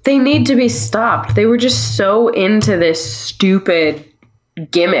do. They need to be stopped. They were just so into this stupid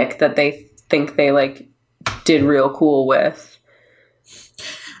gimmick that they think they, like, did real cool with.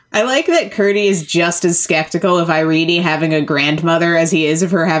 I like that Curdy is just as skeptical of Irene having a grandmother as he is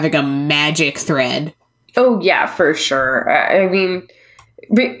of her having a magic thread. Oh, yeah, for sure. I mean,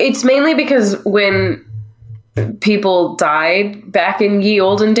 it's mainly because when people died back in ye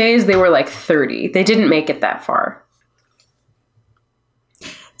olden days, they were like 30. They didn't make it that far.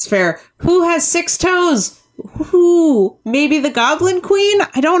 It's fair. Who has 6 toes? Who? Maybe the Goblin Queen?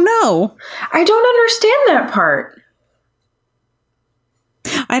 I don't know. I don't understand that part.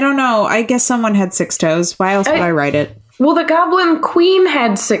 I don't know. I guess someone had 6 toes. Why else would I write it? Well, the Goblin Queen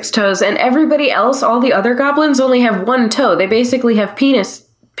had 6 toes, and everybody else, all the other goblins, only have 1 toe. They basically have penis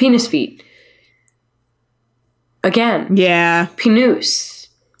feet. Again. Yeah. Penis.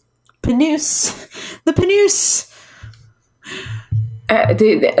 The Panoose. The penis.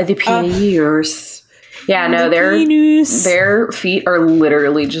 Yeah, no, their feet are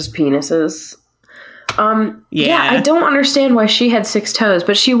literally just penises. Yeah, I don't understand why she had 6 toes,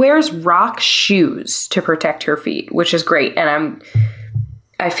 but she wears rock shoes to protect her feet, which is great, and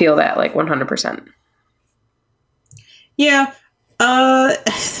I feel that, like, 100%. Yeah.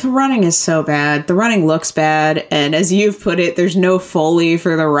 The running is so bad. The running looks bad, and as you've put it, there's no Foley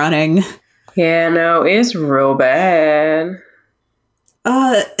for the running. Yeah, no, it's real bad.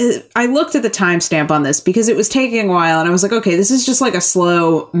 I looked at the timestamp on this because it was taking a while, and I was like, okay, this is just like a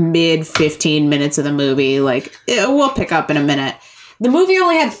slow mid 15 minutes of the movie. Like, we'll pick up in a minute. The movie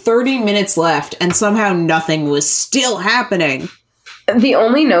only had 30 minutes left, and somehow nothing was still happening. The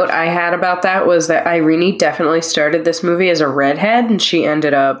only note I had about that was that Irene definitely started this movie as a redhead, and she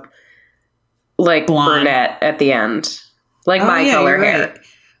ended up like Blonde. brunette at the end. Like my yeah, color you're hair. right.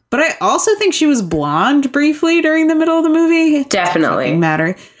 But I also think she was blonde briefly during the middle of the movie. It Definitely. doesn't fucking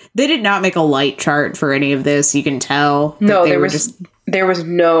matter. They did not make a light chart for any of this. You can tell. No, they there were was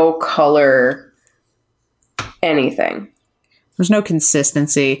no color anything. There's no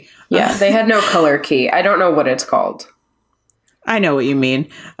consistency. Yeah, they had no color key. I don't know what it's called. I know what you mean.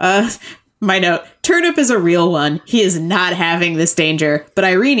 My note, Turnip is a real one. He is not having this danger, but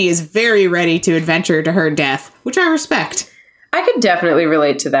Irene is very ready to adventure to her death, which I respect. I could definitely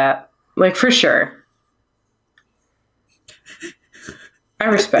relate to that. Like, for sure. I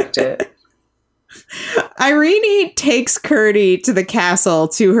respect it. Irene takes Curdy to the castle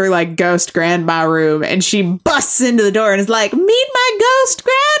to her, like, ghost grandma room, and she busts into the door and is like, meet my ghost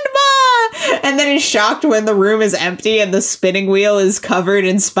grandma! And then is shocked when the room is empty and the spinning wheel is covered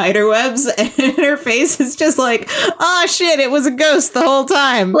in spider webs, and her face is just like, oh shit, it was a ghost the whole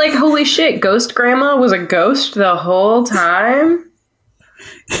time. Like, holy shit, Ghost Grandma was a ghost the whole time?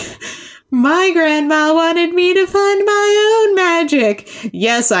 My grandma wanted me to find my own magic.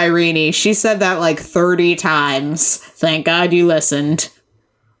 Yes, Irene, she said that like 30 times. Thank God you listened.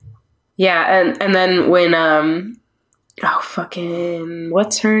 Yeah, and then when,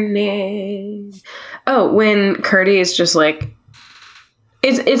 what's her name? Oh, when Curdy is just like,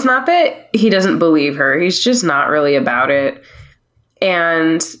 it's not that he doesn't believe her, he's just not really about it.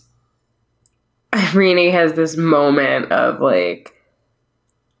 And Irene has this moment of like,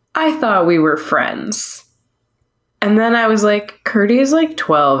 I thought we were friends. And then I was like, Curdy is like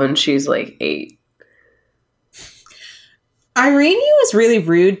 12 and she's like 8. Irene was really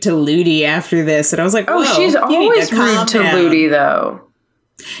rude to Ludi after this, and I was like, oh, she's always rude to Ludi, though.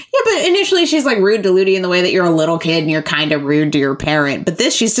 Yeah, but initially she's like rude to Ludi in the way that you're a little kid and you're kind of rude to your parent. But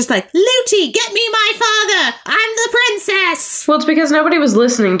this, she's just like, Ludi, get me my father! I'm the princess! Well, it's because nobody was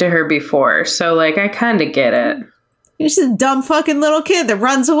listening to her before, so like, I kind of get it. She's a dumb fucking little kid that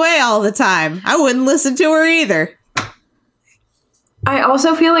runs away all the time. I wouldn't listen to her either. I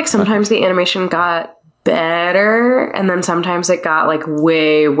also feel like sometimes the animation got better, and then sometimes it got like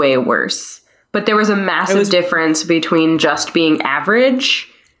way, way worse. But there was a massive difference between just being average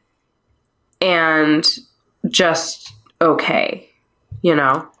and just okay, you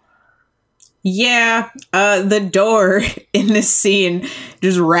know? Yeah, the door in this scene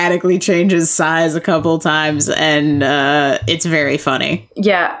just radically changes size a couple times, and it's very funny.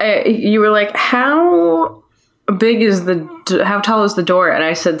 Yeah, you were like, how tall is the door? And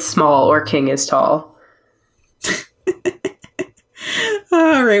I said small, or king is tall.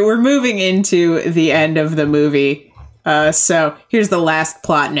 All right, we're moving into the end of the movie. So here's the last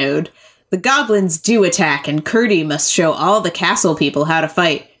plot node. The goblins do attack, and Curdy must show all the castle people how to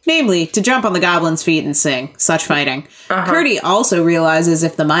fight. Namely, to jump on the goblins' feet and sing. Such fighting. Curdy also realizes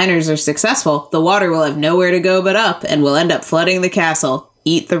if the miners are successful, the water will have nowhere to go but up, and will end up flooding the castle.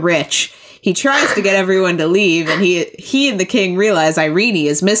 Eat the rich. He tries to get everyone to leave, and he and the king realize Irene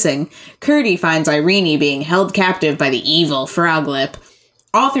is missing. Curdy finds Irene being held captive by the evil Froglip.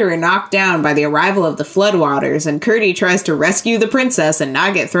 All three are knocked down by the arrival of the floodwaters, and Curdy tries to rescue the princess and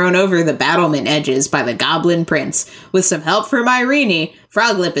not get thrown over the battlement edges by the goblin prince. With some help from Irene,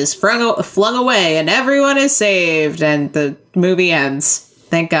 Froglip is flung away, and everyone is saved, and the movie ends.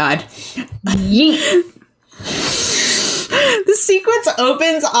 Thank God. Yeet. The sequence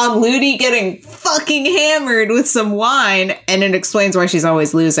opens on Ludi getting fucking hammered with some wine, and it explains why she's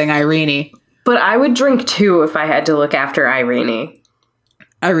always losing Irene. But I would drink too if I had to look after Irene.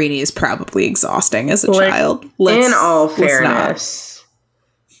 Irene is probably exhausting as a child. In all fairness.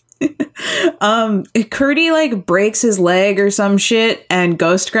 Curdy like breaks his leg or some shit, and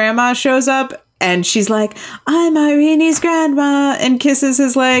Ghost Grandma shows up, and she's like, I'm Irene's grandma, and kisses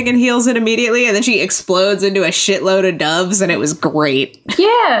his leg and heals it immediately, and then she explodes into a shitload of doves, and it was great.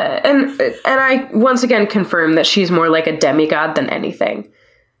 Yeah, and I once again confirm that she's more like a demigod than anything.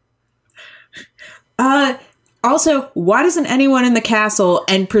 Also, why doesn't anyone in the castle,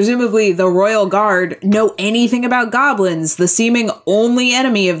 and presumably the royal guard, know anything about goblins, the seeming only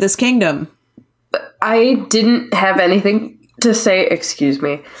enemy of this kingdom? I didn't have anything to say,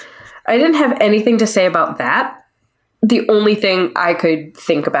 I didn't have anything to say about that. The only thing I could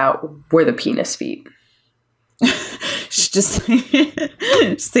think about were the penis feet. just,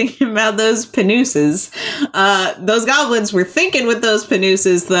 just thinking about those panooses. Those goblins were thinking with those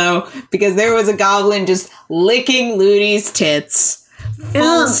panooses, though, because there was a goblin just licking Luty's tits.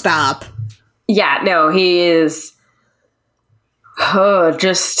 Full stop. Yeah, no, he is...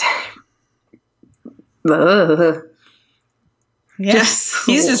 just... Yeah,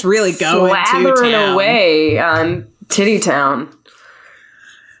 he's just really going to town. Away on Titty Town.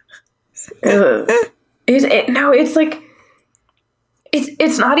 It's like...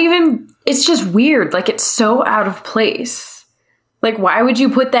 It's not even... It's just weird. Like, it's so out of place. Like, why would you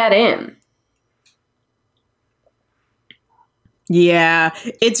put that in? Yeah,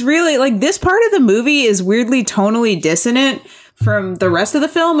 it's really, like, this part of the movie is weirdly tonally dissonant from the rest of the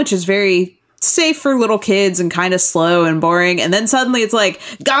film, which is very safe for little kids and kind of slow and boring. And then suddenly it's like,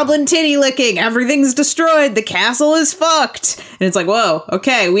 goblin titty licking, everything's destroyed, the castle is fucked. And it's like, whoa,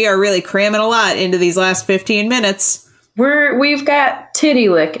 okay, we are really cramming a lot into these last 15 minutes. We've got titty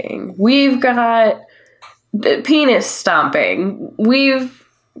licking. We've got penis stomping. We've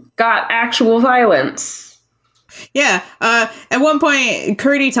got actual violence. Yeah, at one point,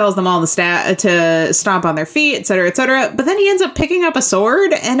 Curdy tells them all to stomp on their feet, etc., etc., but then he ends up picking up a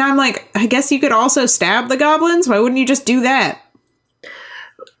sword, and I'm like, I guess you could also stab the goblins? Why wouldn't you just do that?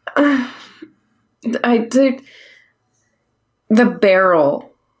 The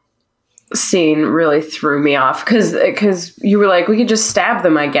barrel scene really threw me off, because you were like, we could just stab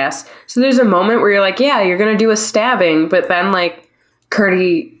them, I guess. So there's a moment where you're like, yeah, you're gonna do a stabbing, but then, like,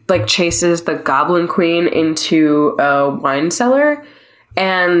 Curdy like chases the Goblin Queen into a wine cellar,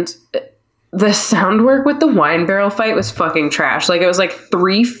 and the sound work with the wine barrel fight was fucking trash. Like, it was like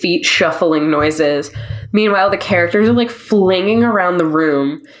 3 feet shuffling noises. Meanwhile, the characters are like flinging around the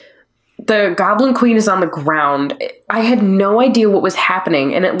room. The Goblin Queen is on the ground. I had no idea what was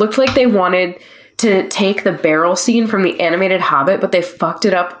happening, and it looked like they wanted to take the barrel scene from the animated Hobbit, but they fucked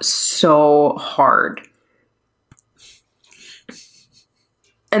it up so hard.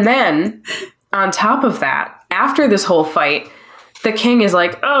 And then, on top of that, after this whole fight, the king is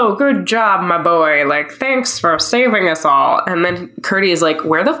like, oh, good job, my boy. Like, thanks for saving us all. And then Curdy is like,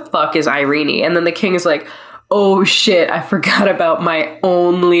 where the fuck is Irene? And then the king is like, oh shit, I forgot about my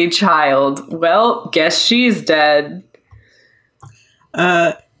only child. Well, guess she's dead.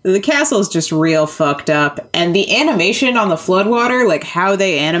 The castle is just real fucked up, and the animation on the floodwater, like how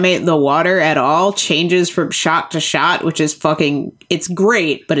they animate the water at all, changes from shot to shot, which is fucking, it's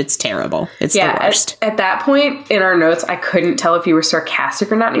great, but it's terrible. It's the worst. At that point in our notes, I couldn't tell if you were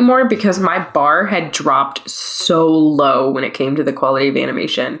sarcastic or not anymore, because my bar had dropped so low when it came to the quality of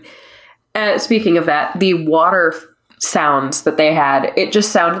animation. Speaking of that, the water sounds that they had, it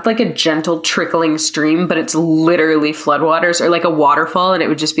just sounded like a gentle trickling stream, but it's literally floodwaters, or like a waterfall, and it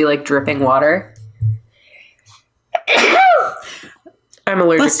would just be like dripping water. I'm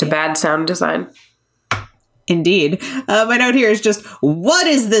allergic to bad sound design. Indeed. My note here is just, what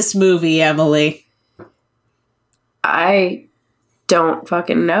is this movie, Emily? I don't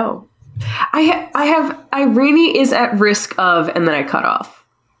fucking know. I have Irene is at risk of, and then I cut off.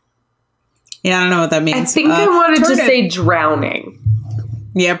 Yeah, I don't know what that means. I think I wanted to say drowning.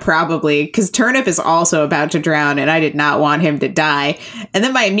 Yeah, probably. Because Turnip is also about to drown, and I did not want him to die. And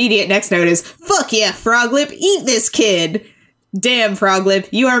then my immediate next note is, fuck yeah, Froglip, eat this kid. Damn, Froglip,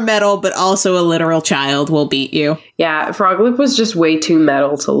 you are metal, but also a literal child will beat you. Yeah, Froglip was just way too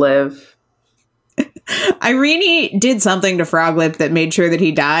metal to live. Irene did something to Froglip that made sure that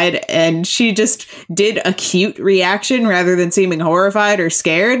he died, and she just did a cute reaction rather than seeming horrified or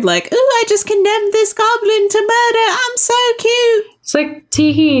scared. Like, ooh, I just condemned this goblin to murder. I'm so cute. It's like,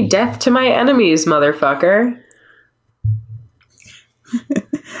 teehee, death to my enemies, motherfucker.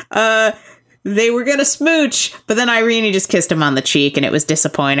 They were gonna smooch, but then Irene just kissed him on the cheek, and it was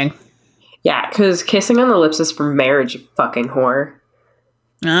disappointing. Yeah, because kissing on the lips is for marriage, you fucking whore.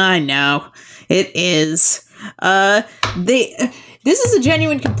 I know. It is. This is a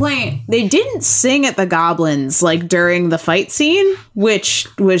genuine complaint. They didn't sing at the goblins, like, during the fight scene, which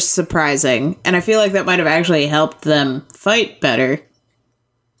was surprising. And I feel like that might have actually helped them fight better.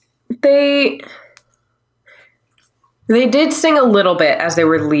 They did sing a little bit as they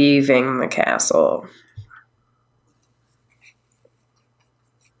were leaving the castle.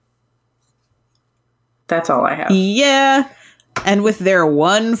 That's all I have. Yeah. And with their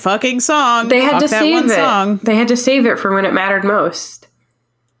one fucking song, they had to save it. They had to save it for when it mattered most.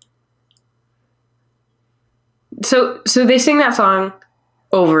 So they sing that song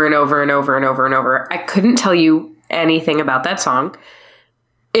over and over and over and over and over. I couldn't tell you anything about that song.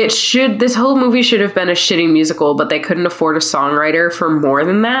 This whole movie should have been a shitty musical, but they couldn't afford a songwriter for more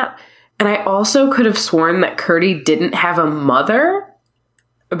than that. And I also could have sworn that Curdy didn't have a mother,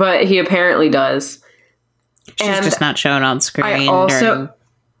 but he apparently does. She's just not shown on screen. I also,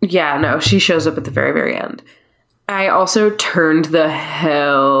 yeah, no, she shows up at the very, very end. I also turned the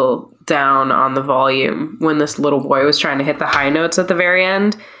hell down on the volume when this little boy was trying to hit the high notes at the very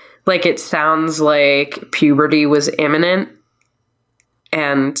end. Like, it sounds like puberty was imminent,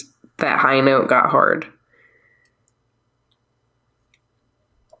 and that high note got hard.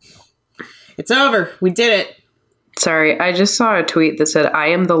 It's over. We did it. Sorry, I just saw a tweet that said, "I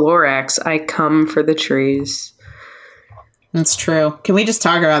am the Lorax. I come for the trees." That's true. Can we just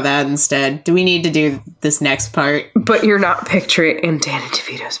talk about that instead? Do we need to do this next part? But you're not picturing it in Danny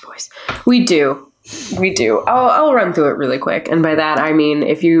DeVito's voice. We do. I'll run through it really quick. And by that, I mean,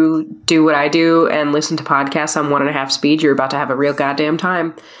 if you do what I do and listen to podcasts on 1.5 speed, you're about to have a real goddamn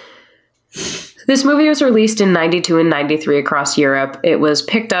time. This movie was released in 92 and 93 across Europe. It was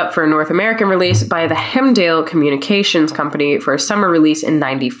picked up for a North American release by the Hemdale Communications Company for a summer release in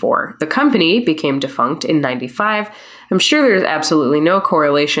 94. The company became defunct in 95. I'm sure there's absolutely no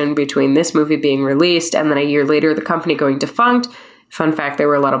correlation between this movie being released and then a year later the company going defunct. Fun fact, there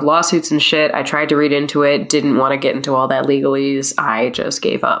were a lot of lawsuits and shit. I tried to read into it, didn't want to get into all that legalese. I just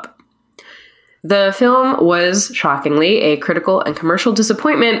gave up. The film was, shockingly, a critical and commercial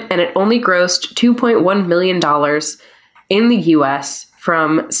disappointment, and it only grossed $2.1 million in the US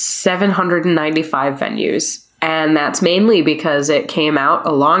from 795 venues. And that's mainly because it came out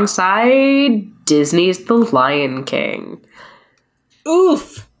alongside Disney's The Lion King.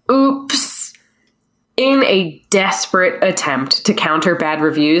 Oops. In a desperate attempt to counter bad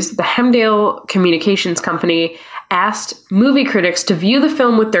reviews, the Hemdale Communications Company asked movie critics to view the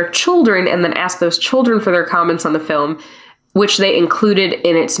film with their children and then asked those children for their comments on the film, which they included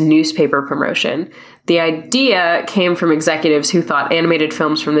in its newspaper promotion. The idea came from executives who thought animated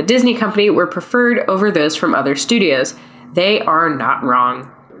films from the Disney company were preferred over those from other studios. They are not wrong.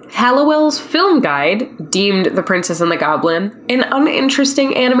 Hallowell's Film Guide deemed The Princess and the Goblin an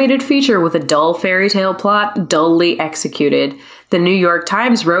uninteresting animated feature with a dull fairy tale plot, dully executed. The New York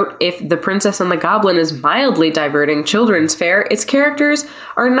Times wrote, if The Princess and the Goblin is mildly diverting children's fare, its characters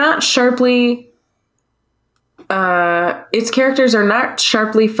are not sharply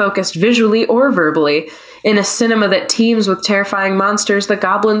focused visually or verbally. In a cinema that teems with terrifying monsters, the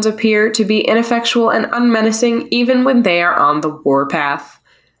goblins appear to be ineffectual and unmenacing even when they are on the warpath.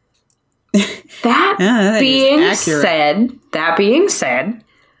 That being said,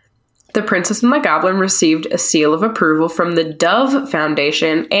 The Princess and the Goblin received a seal of approval from the Dove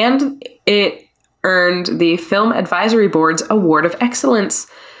Foundation, and it earned the Film Advisory Board's Award of Excellence.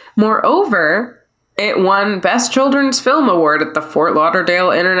 Moreover, it won Best Children's Film Award at the Fort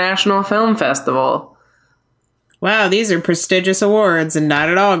Lauderdale International Film Festival. Wow, these are prestigious awards and not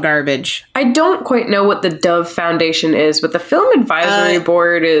at all garbage. I don't quite know what the Dove Foundation is, but the Film Advisory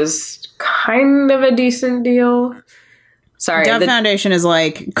Board is kind of a decent deal. Sorry. Dove Foundation is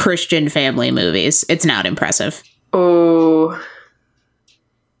like Christian family movies. It's not impressive. Oh.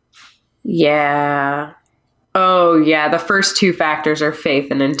 Yeah. Oh, yeah. The first two factors are faith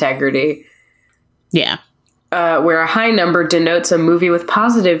and integrity. Yeah. Where a high number denotes a movie with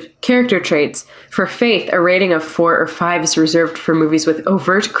positive character traits. For faith, a rating of 4 or 5 is reserved for movies with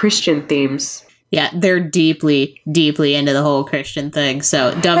overt Christian themes. Yeah, they're deeply, deeply into the whole Christian thing.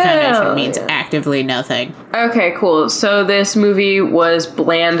 So Dove Foundation means actively nothing. Okay, cool. So this movie was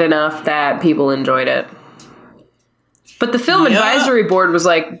bland enough that people enjoyed it. But the Film Advisory Board was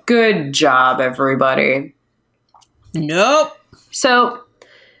like, good job, everybody. Nope. So,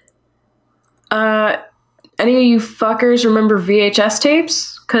 any of you fuckers remember VHS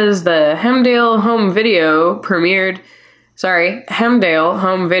tapes? Because the Hemdale Home Video premiered... Hemdale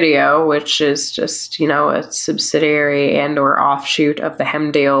Home Video, which is just, a subsidiary and or offshoot of the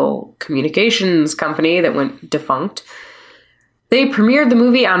Hemdale Communications Company that went defunct. They premiered the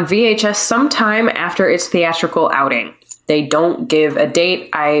movie on VHS sometime after its theatrical outing. They don't give a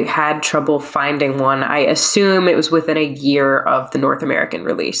date. I had trouble finding one. I assume it was within a year of the North American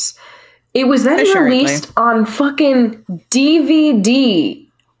release. It was then released on fucking DVD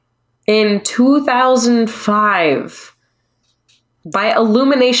in 2005. By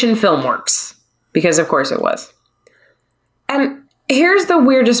Illumination Filmworks. Because of course it was. And here's the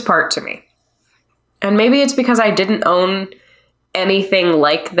weirdest part to me. And maybe it's because I didn't own anything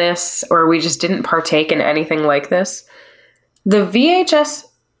like this, or we just didn't partake in anything like this. The VHS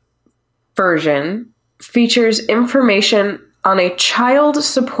version features information on a child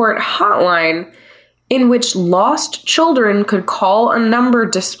support hotline in which lost children could call a number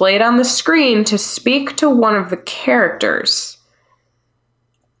displayed on the screen to speak to one of the characters.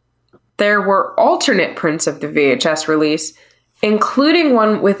 there were alternate prints of the VHS release, including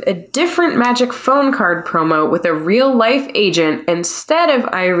one with a different magic phone card promo with a real-life agent instead of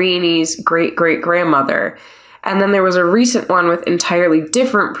Irene's great-great-grandmother. And then there was a recent one with entirely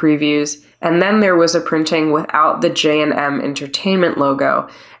different previews, and then there was a printing without the J&M Entertainment logo,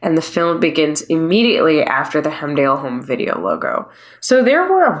 and the film begins immediately after the Hemdale Home Video logo. So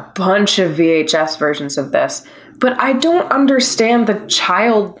there were a bunch of VHS versions of this, but I don't understand the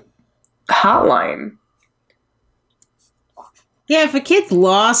child hotline. Yeah, if a kid's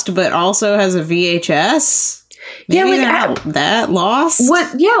lost but also has a VHS, maybe they're not that lost.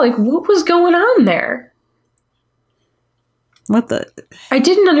 What was going on there? What the? I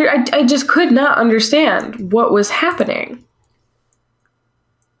just could not understand what was happening.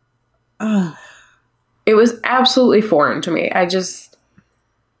 It was absolutely foreign to me. I didn't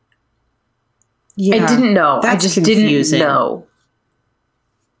know. I just confusing. Didn't know.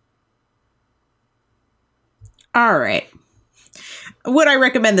 All right. Would I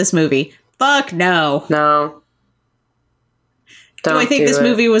recommend this movie? Fuck no. No. Do I think this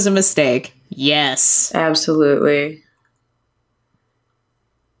movie was a mistake? Yes. Absolutely.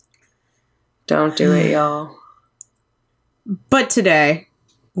 Don't do it, y'all. But today,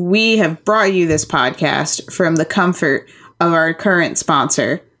 we have brought you this podcast from the comfort of our current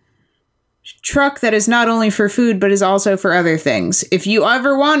sponsor. Truck that is not only for food, but is also for other things. If you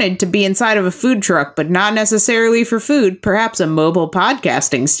ever wanted to be inside of a food truck, but not necessarily for food, perhaps a mobile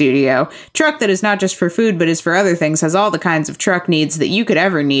podcasting studio, Truck that is not just for food, but is for other things has all the kinds of truck needs that you could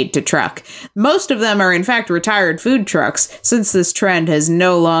ever need to truck. Most of them are in fact retired food trucks, since this trend has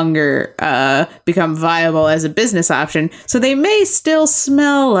no longer become viable as a business option, so they may still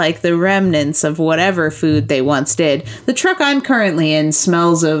smell like the remnants of whatever food they once did. The truck I'm currently in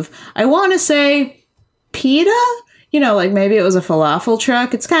smells of, I want to say, pita? You know, like maybe it was a falafel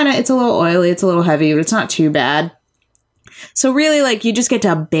truck. It's a little oily, it's a little heavy, but it's not too bad. So really, like, you just get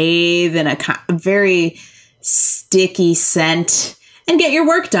to bathe in a very sticky scent and get your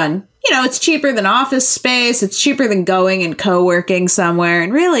work done. You know, it's cheaper than office space. It's cheaper than going and co-working somewhere.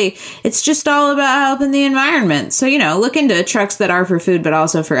 And really, it's just all about helping the environment. So, you know, look into trucks that are for food, but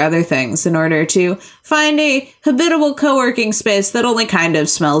also for other things in order to find a habitable co-working space that only kind of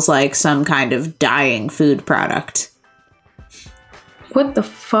smells like some kind of dying food product. What the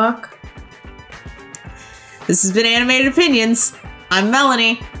fuck? This has been Animated Opinions. I'm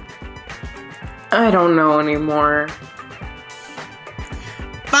Melanie. I don't know anymore.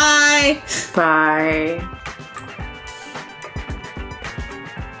 Bye. Bye.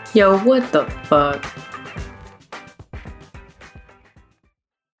 Yo, what the fuck?